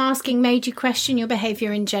about masking made you question your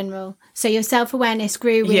behaviour in general? So your self-awareness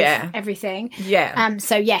grew with everything. Yeah.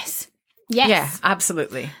 So yes. Yeah,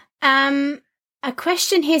 absolutely. A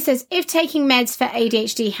question here says, if taking meds for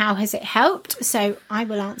ADHD, how has it helped? So I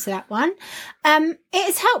will answer that one. It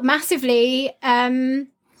has helped massively.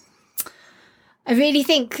 I really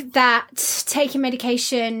think that taking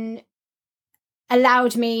medication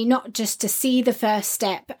allowed me not just to see the first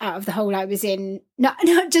step out of the hole I was in, not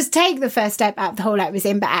just take the first step out of the hole I was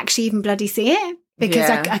in, but actually even bloody see it, because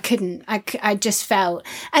I couldn't. I just felt,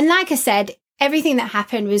 and like I said, everything that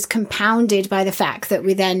happened was compounded by the fact that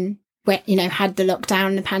we then went, had the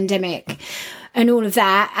lockdown, the pandemic, and all of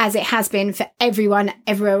that, as it has been for everyone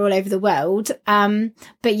everywhere all over the world.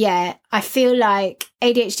 But yeah, I feel like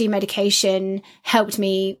ADHD medication helped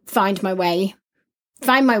me find my way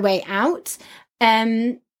out.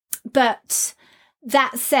 But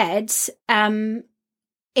that said,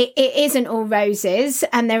 it isn't all roses,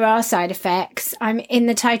 and there are side effects. I'm in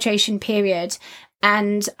the titration period,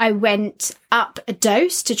 and I went up a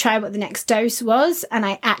dose to try what the next dose was, and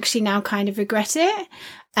I actually now kind of regret it.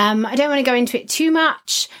 I don't want to go into it too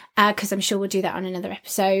much because I'm sure we'll do that on another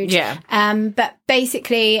episode. Yeah. But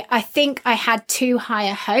basically, I think I had too high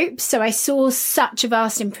a hopes. So I saw such a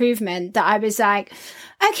vast improvement that I was like,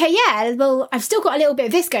 okay, yeah, well, I've still got a little bit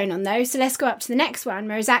of this going on though. So let's go up to the next one.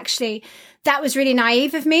 Whereas actually, that was really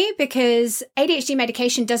naive of me because ADHD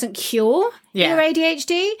medication doesn't cure your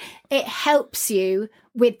ADHD. It helps you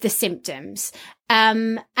with the symptoms.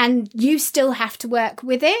 And you still have to work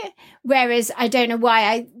with it. Whereas I don't know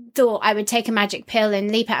why I thought I would take a magic pill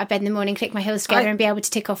and leap out of bed in the morning, click my heels together and be able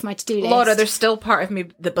to tick off my to-do list. Laura, there's still part of me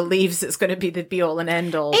that believes it's going to be the be-all and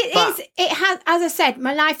end-all. It has, as I said,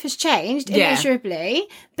 my life has changed immeasurably.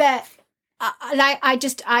 But I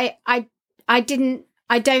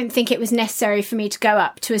don't think it was necessary for me to go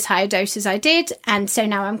up to as high a dose as I did. And so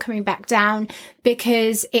now I'm coming back down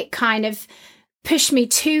because it kind of pushed me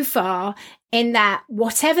too far in that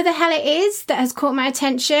whatever the hell it is that has caught my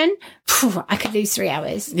attention, I could lose 3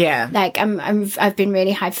 hours. Yeah. Like I've been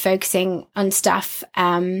really high focusing on stuff,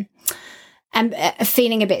 and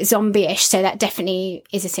feeling a bit zombie-ish. So that definitely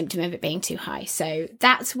is a symptom of it being too high. So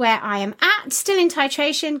that's where I am at, still in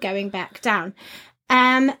titration, going back down.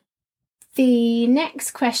 The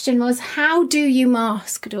next question was, how do you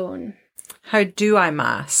mask, Dawn? How do I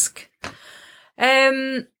mask?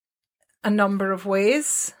 A number of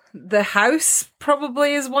ways. The house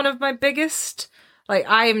probably is one of my biggest. Like,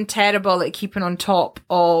 I am terrible at keeping on top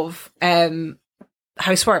of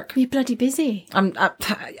housework. You're bloody busy. I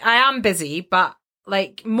am busy, but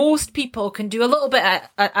like most people can do a little bit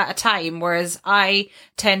at a time, whereas I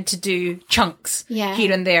tend to do chunks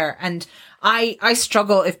here and there. And I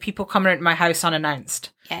struggle if people come around my house unannounced.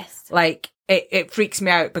 Yes. Like, it freaks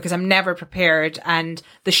me out because I'm never prepared, and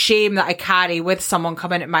the shame that I carry with someone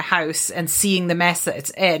coming at my house and seeing the mess that it's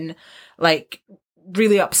in, like,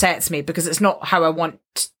 really upsets me because it's not how I want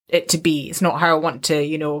it to be. It's not how I want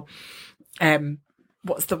to,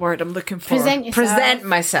 what's the word I'm looking for? Present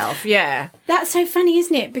myself. Yeah. That's so funny,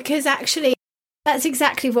 isn't it? Because actually, that's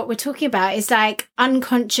exactly what we're talking about. Is like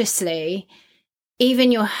unconsciously,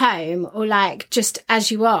 even your home or like just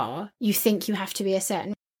as you are, you think you have to be a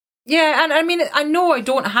certain. Yeah, and I mean, I know I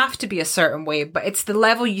don't have to be a certain way, but it's the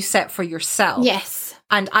level you set for yourself. Yes.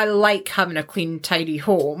 And I like having a clean, tidy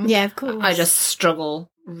home. Yeah, of course. I just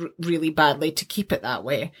struggle really badly to keep it that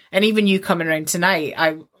way. And even you coming around tonight,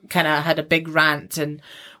 I kind of had a big rant and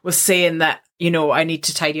was saying that, I need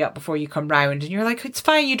to tidy up before you come round. And you're like, it's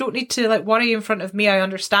fine. You don't need to like worry in front of me. I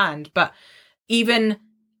understand. But even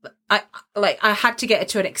I had to get it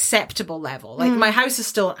to an acceptable level. Like, my house is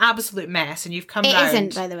still an absolute mess, and you've come round. It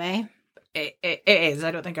isn't, by the way. It is.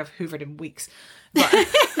 I don't think I've hoovered in weeks, but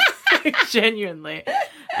genuinely.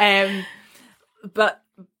 But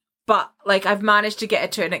like, I've managed to get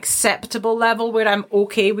it to an acceptable level where I'm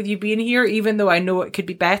okay with you being here, even though I know it could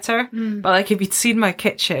be better. But like, if you'd seen my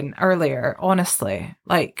kitchen earlier, honestly,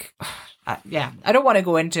 like, I don't want to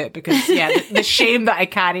go into it because the shame that I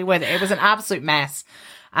carry with it was an absolute mess.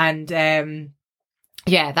 And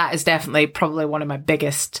that is definitely probably one of my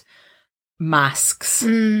biggest masks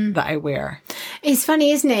that I wear. It's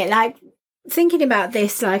funny, isn't it? Like, thinking about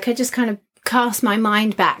this, like, I just kind of cast my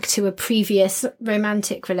mind back to a previous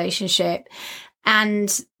romantic relationship,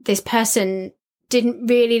 and this person didn't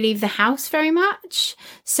really leave the house very much.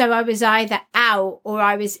 So I was either out or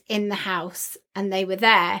I was in the house and they were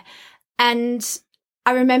there. And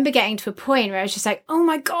I remember getting to a point where I was just like, oh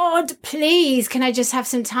my God, please, can I just have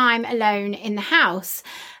some time alone in the house?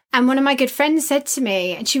 And one of my good friends said to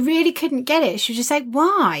me, and she really couldn't get it. She was just like,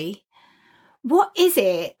 why? What is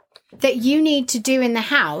it that you need to do in the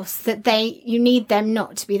house that you need them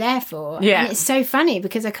not to be there for? Yeah. And it's so funny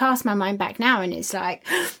because I cast my mind back now and it's like,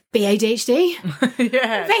 be ADHD.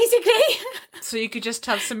 Yeah. Basically. So you could just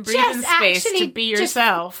have some breathing space to be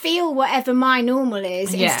yourself. Just feel whatever my normal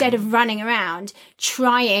is instead of running around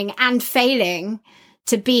trying and failing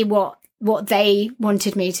to be what they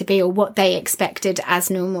wanted me to be or what they expected as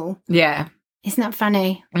normal. Yeah. Isn't that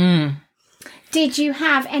funny? Did you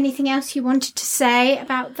have anything else you wanted to say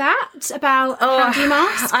about that? About how do you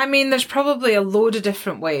mask? I mean, there's probably a load of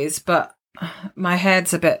different ways, but My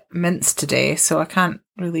head's a bit minced today, so I can't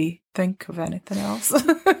really think of anything else.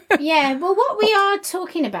 Yeah, well, what we are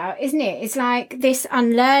talking about, isn't it? It's like this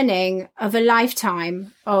unlearning of a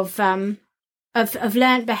lifetime of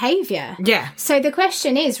learned behaviour. Yeah. So the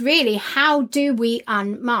question is really, how do we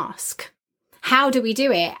unmask? How do we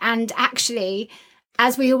do it? And actually,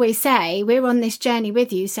 as we always say, we're on this journey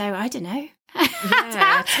with you. So I don't know.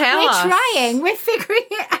 Yeah, tell we're us. trying. We're figuring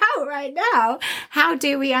it out right now. How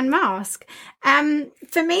do we unmask?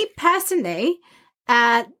 For me personally,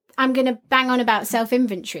 I'm going to bang on about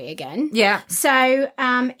self-inventory again. Yeah. So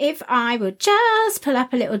if I would just pull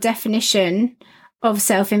up a little definition of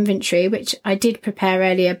self-inventory, which I did prepare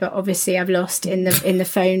earlier, but obviously I've lost in the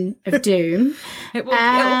phone of doom. It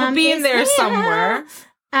will be in there somewhere.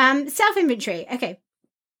 Self-inventory. Okay.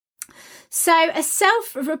 So a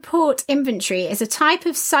self-report inventory is a type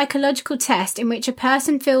of psychological test in which a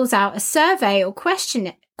person fills out a survey or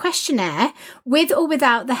questionnaire with or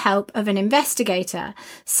without the help of an investigator.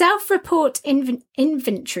 Self-report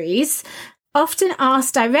inventories often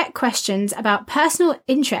ask direct questions about personal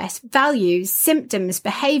interests, values, symptoms,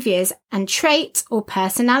 behaviours, and traits or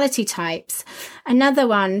personality types. Another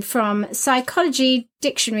one from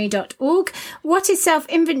psychologydictionary.org. What is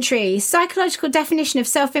self-inventory? Psychological definition of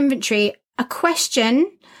self-inventory: a question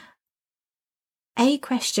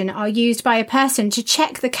are used by a person to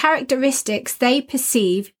check the characteristics they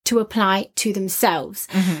perceive to apply to themselves.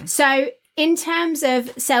 Mm-hmm. So in terms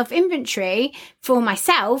of self-inventory for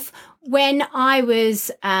myself, when I was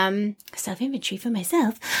self-inventory for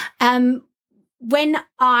myself, when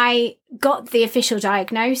I got the official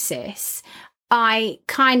diagnosis, I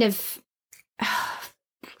kind of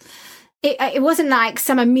it wasn't like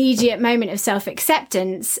some immediate moment of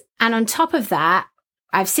self-acceptance. And on top of that,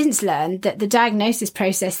 I've since learned that the diagnosis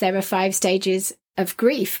process, there are 5 stages of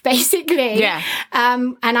grief, basically. Yeah.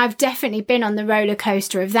 And I've definitely been on the roller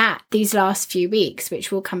coaster of that these last few weeks,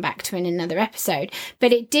 which we'll come back to in another episode.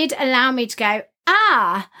 But it did allow me to go,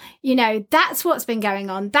 that's what's been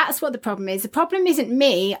going on. That's what the problem is. The problem isn't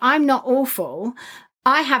me. I'm not awful.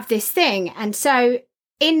 I have this thing. And so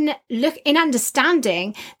in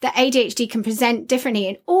understanding that ADHD can present differently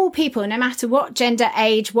in all people, no matter what gender,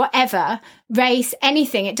 age, whatever, race,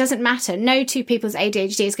 anything, it doesn't matter. No two people's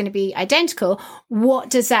ADHD is going to be identical.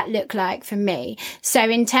 What does that look like for me? So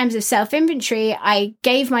in terms of self-inventory, I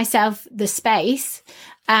gave myself the space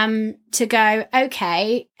to go,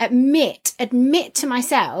 okay, admit to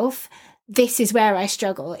myself, this is where I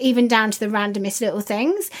struggle, even down to the randomest little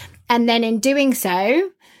things. And then in doing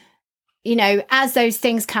so, as those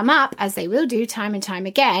things come up, as they will do time and time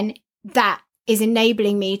again, that is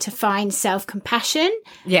enabling me to find self-compassion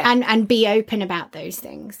and be open about those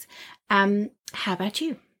things. How about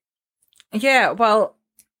you? Yeah, well,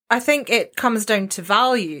 I think it comes down to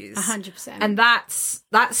values. 100%. And that's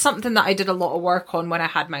something that I did a lot of work on when I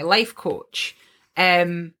had my life coach.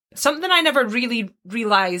 Something I never really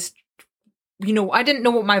realised, I didn't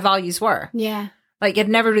know what my values were. Yeah. Like, I'd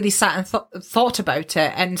never really sat and thought about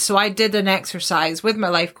it. And so I did an exercise with my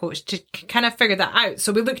life coach to kind of figure that out.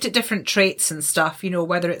 So we looked at different traits and stuff,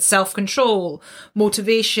 whether it's self-control,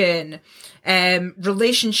 motivation,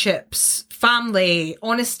 relationships, family,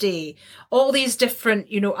 honesty, all these different,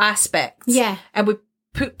 aspects. Yeah. And we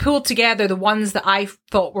pulled together the ones that I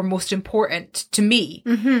thought were most important to me.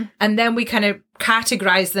 Mm-hmm. And then we kind of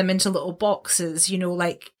categorized them into little boxes,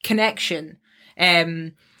 like connection,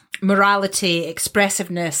 morality,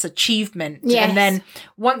 expressiveness, achievement. Yes. And then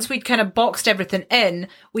once we'd kind of boxed everything in,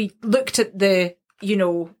 we looked at the,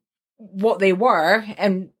 what they were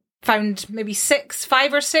and found maybe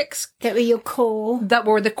 5 or 6 that were your core, that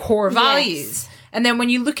were the core values. Yes. And then when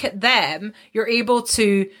you look at them, you're able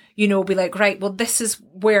to, be like, right, well, this is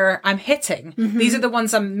where I'm hitting. Mm-hmm. These are the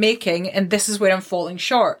ones I'm making, and this is where I'm falling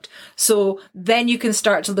short. So then you can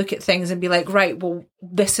start to look at things and be like, right, well,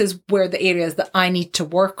 this is where the areas that I need to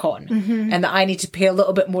work on and that I need to pay a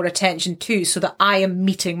little bit more attention to so that I am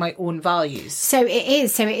meeting my own values. So it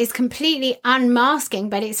is completely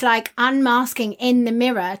unmasking, but it's like unmasking in the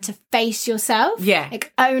mirror to face yourself. Yeah.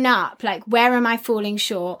 Like own up, like, where am I falling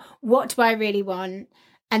short? What do I really want?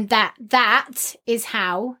 And that is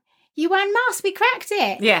how you unmask. We cracked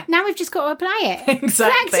it. Yeah. Now we've just got to apply it.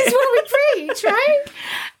 Exactly. Practice what we preach, right?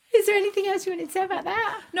 Is there anything else you wanted to say about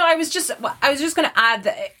that? No, I was just going to add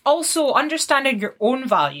that also understanding your own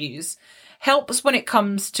values helps when it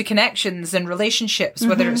comes to connections and relationships,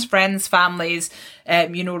 whether it's friends, families,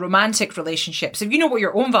 romantic relationships. If you know what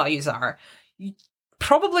your own values are, you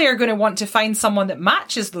probably are going to want to find someone that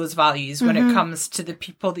matches those values when it comes to the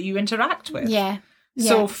people that you interact with. Yeah.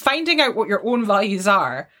 So finding out what your own values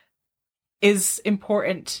are is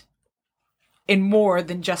important in more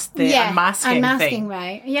than just the unmasking thing.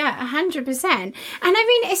 Right. Yeah, 100%. And I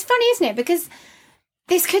mean, it's funny, isn't it? Because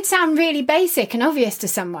this could sound really basic and obvious to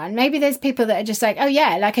someone. Maybe there's people that are just like, oh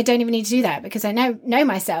yeah, like I don't even need to do that because I know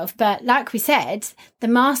myself. But like we said, the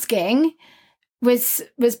masking was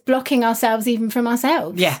blocking ourselves even from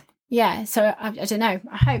ourselves. Yeah. Yeah. So I don't know.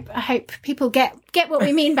 I hope people get what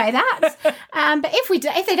we mean by that. But if they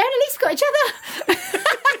don't, at least we've got each other.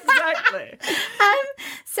 Exactly.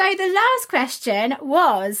 So the last question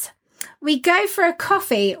was, we go for a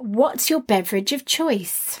coffee. What's your beverage of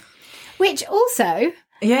choice? Which also...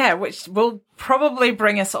 Yeah, which will probably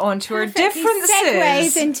bring us on to our differences.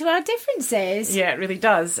 Segues into our differences. Yeah, it really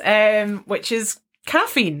does. Which is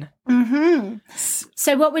caffeine. Mm-hmm.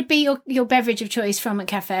 So what would be your beverage of choice from a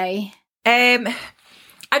cafe? I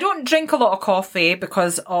don't drink a lot of coffee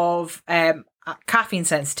because of caffeine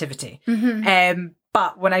sensitivity. Mm-hmm.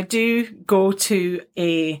 But when I do go to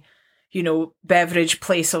a, beverage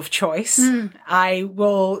place of choice, I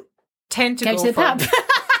will tend to go to the for... pub.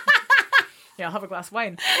 Yeah, I'll have a glass of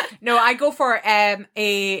wine. No, I go for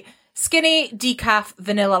a skinny decaf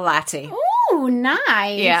vanilla latte. Oh,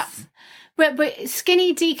 nice. Yeah. But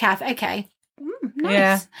skinny decaf, okay. Nice.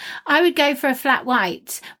 Yeah. I would go for a flat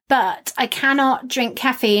white, but I cannot drink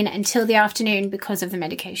caffeine until the afternoon because of the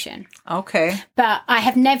medication. Okay. But I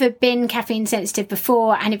have never been caffeine sensitive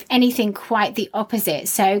before, and if anything, quite the opposite.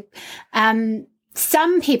 So,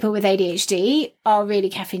 some people with ADHD are really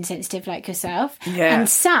caffeine sensitive like yourself. Yeah. And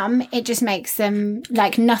some, it just makes them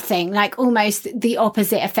like nothing, like almost the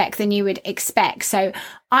opposite effect than you would expect. So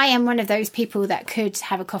I am one of those people that could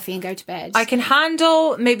have a coffee and go to bed. I can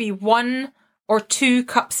handle maybe 1 or 2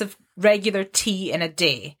 cups of regular tea in a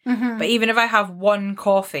day. Mm-hmm. But even if I have 1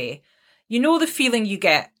 coffee, the feeling you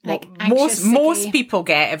get, Like most people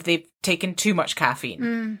get if they've taken too much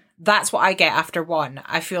caffeine. That's what I get after 1.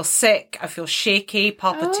 I feel sick. I feel shaky,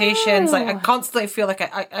 palpitations. Like I constantly feel like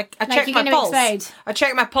I check my pulse. Explode. I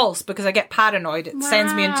check my pulse because I get paranoid. It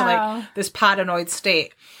sends me into like this paranoid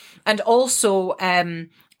state. And also,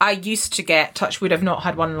 I used to get, touch wood, I've not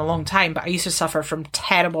had one in a long time, but I used to suffer from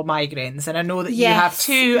terrible migraines. And I know that you have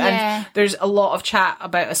too. Yeah. And there's a lot of chat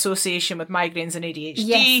about association with migraines and ADHD.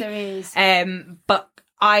 Yes, there is. But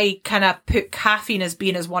I kind of put caffeine as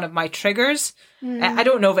being as one of my triggers. I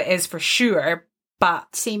don't know if it is for sure,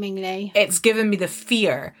 but seemingly it's given me the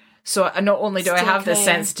fear. So not only do I have this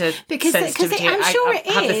sensitivity, I'm sure I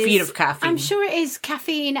have the fear of caffeine. I'm sure it is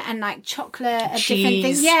caffeine and like chocolate and cheese, different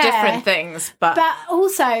things. Yeah, different things. But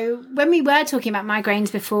also, when we were talking about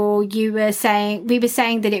migraines before, we were saying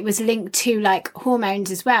that it was linked to like hormones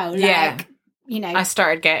as well. Like, I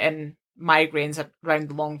started getting migraines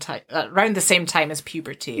around the same time as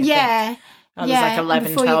puberty. I was like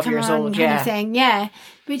 11, 12 years old. Yeah.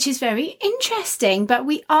 Which is very interesting. But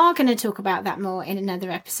we are going to talk about that more in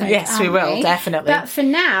another episode. Yes, we will, definitely. But for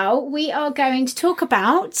now, we are going to talk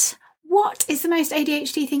about what is the most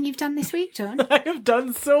ADHD thing you've done this week, Dawn? I have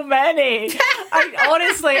done so many.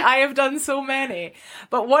 I have done so many.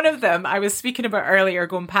 But one of them I was speaking about earlier,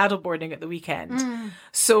 going paddleboarding at the weekend.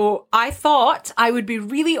 So I thought I would be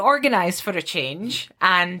really organised for a change.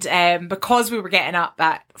 And because we were getting up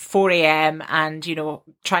at 4 a.m. and,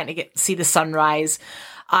 trying to see the sunrise,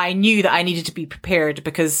 I knew that I needed to be prepared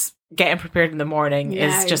because getting prepared in the morning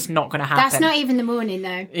is just not going to happen. That's not even the morning,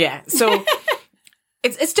 though. Yeah. So...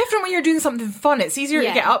 It's different when you're doing something fun. It's easier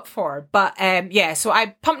to get up for. But, so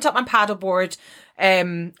I pumped up my paddleboard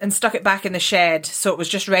and stuck it back in the shed. So it was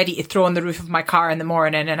just ready to throw on the roof of my car in the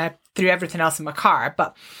morning. And I threw everything else in my car.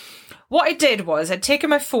 But what I did was I'd taken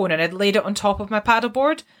my phone and I'd laid it on top of my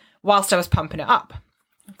paddleboard whilst I was pumping it up.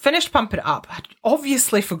 Finished pumping it up. I'd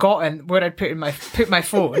obviously forgotten where I'd put my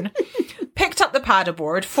phone. Picked up the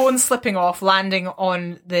paddleboard, phone slipping off, landing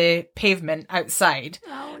on the pavement outside. Oh,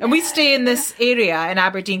 no. And we stay in this area in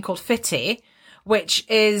Aberdeen called Fitty, which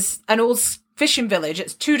is an old fishing village.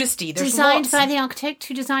 It's touristy. There's designed by the architect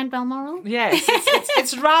who designed Balmoral. Yes,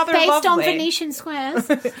 it's rather based lovely. on Venetian squares.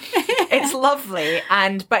 It's lovely,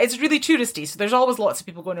 but it's really touristy, so there's always lots of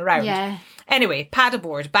people going around. Yeah. Anyway,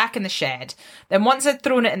 paddleboard back in the shed. Then once I'd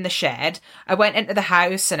thrown it in the shed, I went into the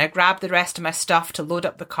house and I grabbed the rest of my stuff to load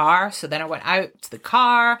up the car. So then I went out to the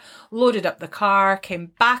car, loaded up the car, came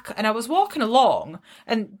back, and I was walking along.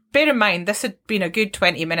 And bear in mind, this had been a good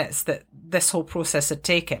 20 minutes that this whole process had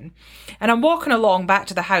taken. And I'm walking along back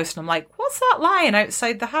to the house and I'm like, what's that lying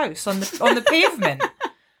outside the house on the pavement?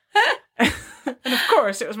 And of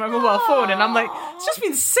course, it was my mobile phone. And I'm like, it's just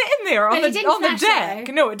been sitting there on But it didn't the smash, deck.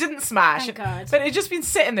 though. No, it didn't smash. Thank God. But it just been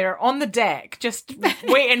sitting there on the deck, just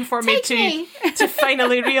waiting for me to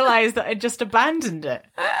finally realise that I'd just abandoned it.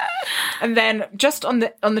 And then just on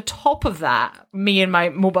the top of that, me and my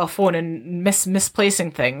mobile phone and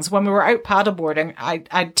misplacing things. When we were out paddleboarding,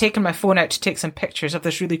 I'd taken my phone out to take some pictures of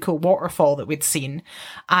this really cool waterfall that we'd seen,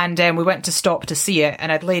 and we went to stop to see it.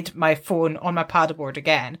 And I'd laid my phone on my paddleboard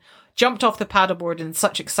again, jumped off the paddleboard in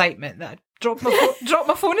such excitement that I dropped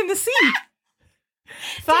my phone in the sea.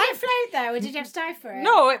 Did it float though, or did you have to dive for it?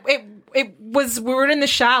 No, it was, we were in the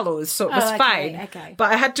shallows, so it was fine. Okay.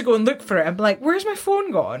 But I had to go and look for it. I'm like, where's my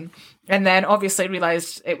phone gone? And then obviously I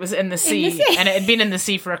realised it was in the sea, and it had been in the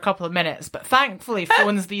sea for a couple of minutes. But thankfully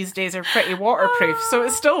phones these days are pretty waterproof, so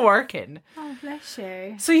it's still working. Oh, bless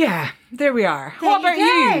you. So yeah, there we are. What about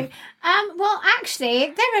you? Well,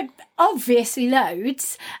 actually, there are obviously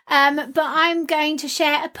loads, but I'm going to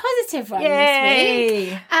share a positive one this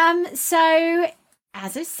week. So,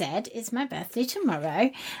 as I said, it's my birthday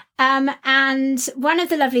tomorrow. And one of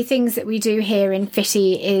the lovely things that we do here in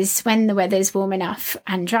Fitty is when the weather's warm enough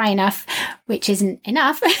and dry enough, which isn't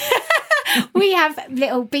enough, we have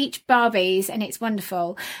little beach Barbies, and it's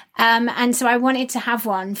wonderful. And so I wanted to have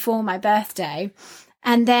one for my birthday.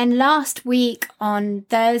 And then last week on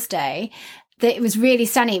Thursday, it was really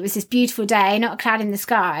sunny. It was this beautiful day, not a cloud in the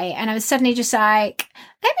sky. And I was suddenly just like,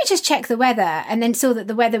 let me just check the weather. And then saw that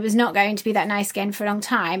the weather was not going to be that nice again for a long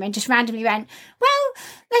time, and just randomly went, well,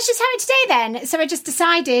 let's just have it today then. So I just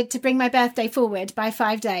decided to bring my birthday forward by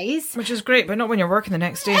 5 days. Which is great, but not when you're working the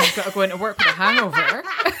next day and you've got to go into work with a hangover.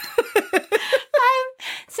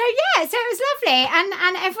 So yeah, so it was lovely,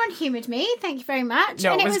 and everyone humoured me. Thank you very much.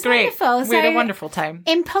 No, and it was great. Wonderful. We had a wonderful time.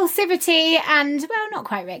 Impulsivity and, well, not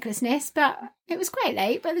quite recklessness, but it was quite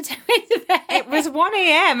late by the time we went to bed. It was 1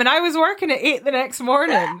 a.m. and I was working at 8 the next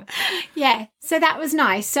morning. Yeah, so that was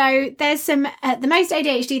nice. So there's some, the most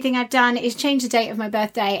ADHD thing I've done is change the date of my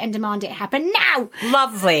birthday and demand it happen now.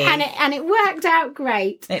 Lovely. And it worked out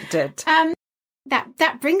great. It did.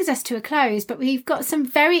 That brings us to a close, but we've got some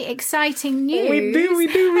very exciting news. We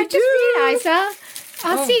do. I just realised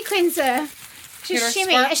our sequins are just a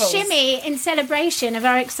sparkles. shimmy in celebration of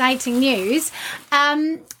our exciting news.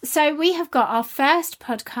 So we have got our first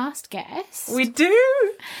podcast guest. We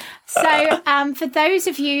do. So for those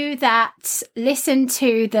of you that listen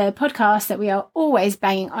to the podcast that we are always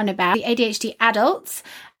banging on about, the ADHD adults,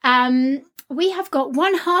 we have got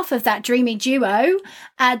one half of that dreamy duo,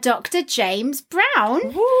 Dr. James Brown,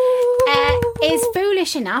 is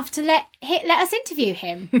foolish enough to let us interview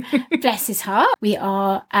him. Bless his heart. We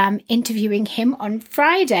are interviewing him on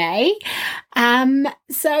Friday.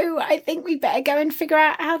 So I think we better go and figure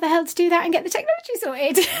out how the hell to do that and get the technology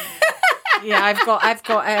sorted. Yeah, I've got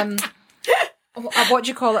what do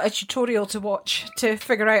you call it? A tutorial to watch to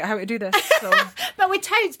figure out how to do this. So. But we're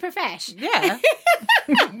toads profesh. Yeah.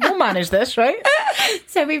 We'll manage this, right?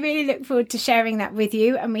 So we really look forward to sharing that with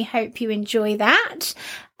you, and we hope you enjoy that.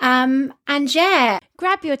 And yeah,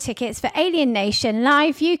 grab your tickets for Alien Nation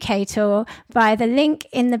Live UK Tour via the link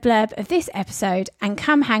in the blurb of this episode, and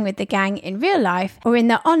come hang with the gang in real life or in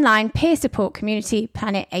the online peer support community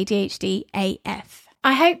Planet ADHD AF.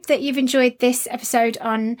 I hope that you've enjoyed this episode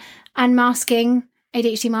on Unmasking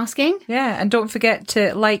ADHD masking. Yeah, and don't forget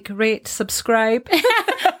to like, rate, subscribe.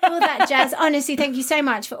 All that jazz. Honestly, thank you so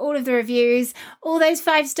much for all of the reviews. All those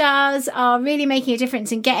 5 stars are really making a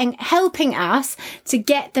difference in helping us to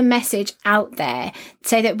get the message out there,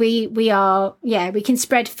 so that we can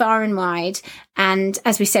spread far and wide. And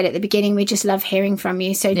as we said at the beginning, we just love hearing from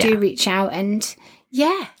you. So do reach out and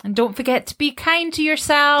and don't forget to be kind to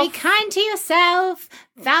yourself. Be kind to yourself.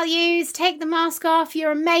 Values, take the mask off.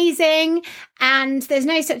 You're amazing. And there's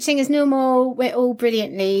no such thing as normal. We're all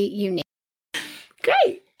brilliantly unique.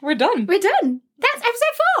 Great. We're done. We're done. That's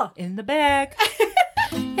episode 4. In the bag.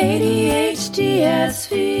 ADHD as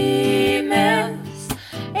females,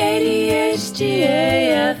 ADHD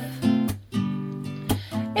AF.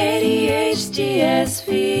 ADHD as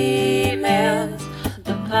females,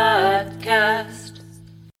 the podcast.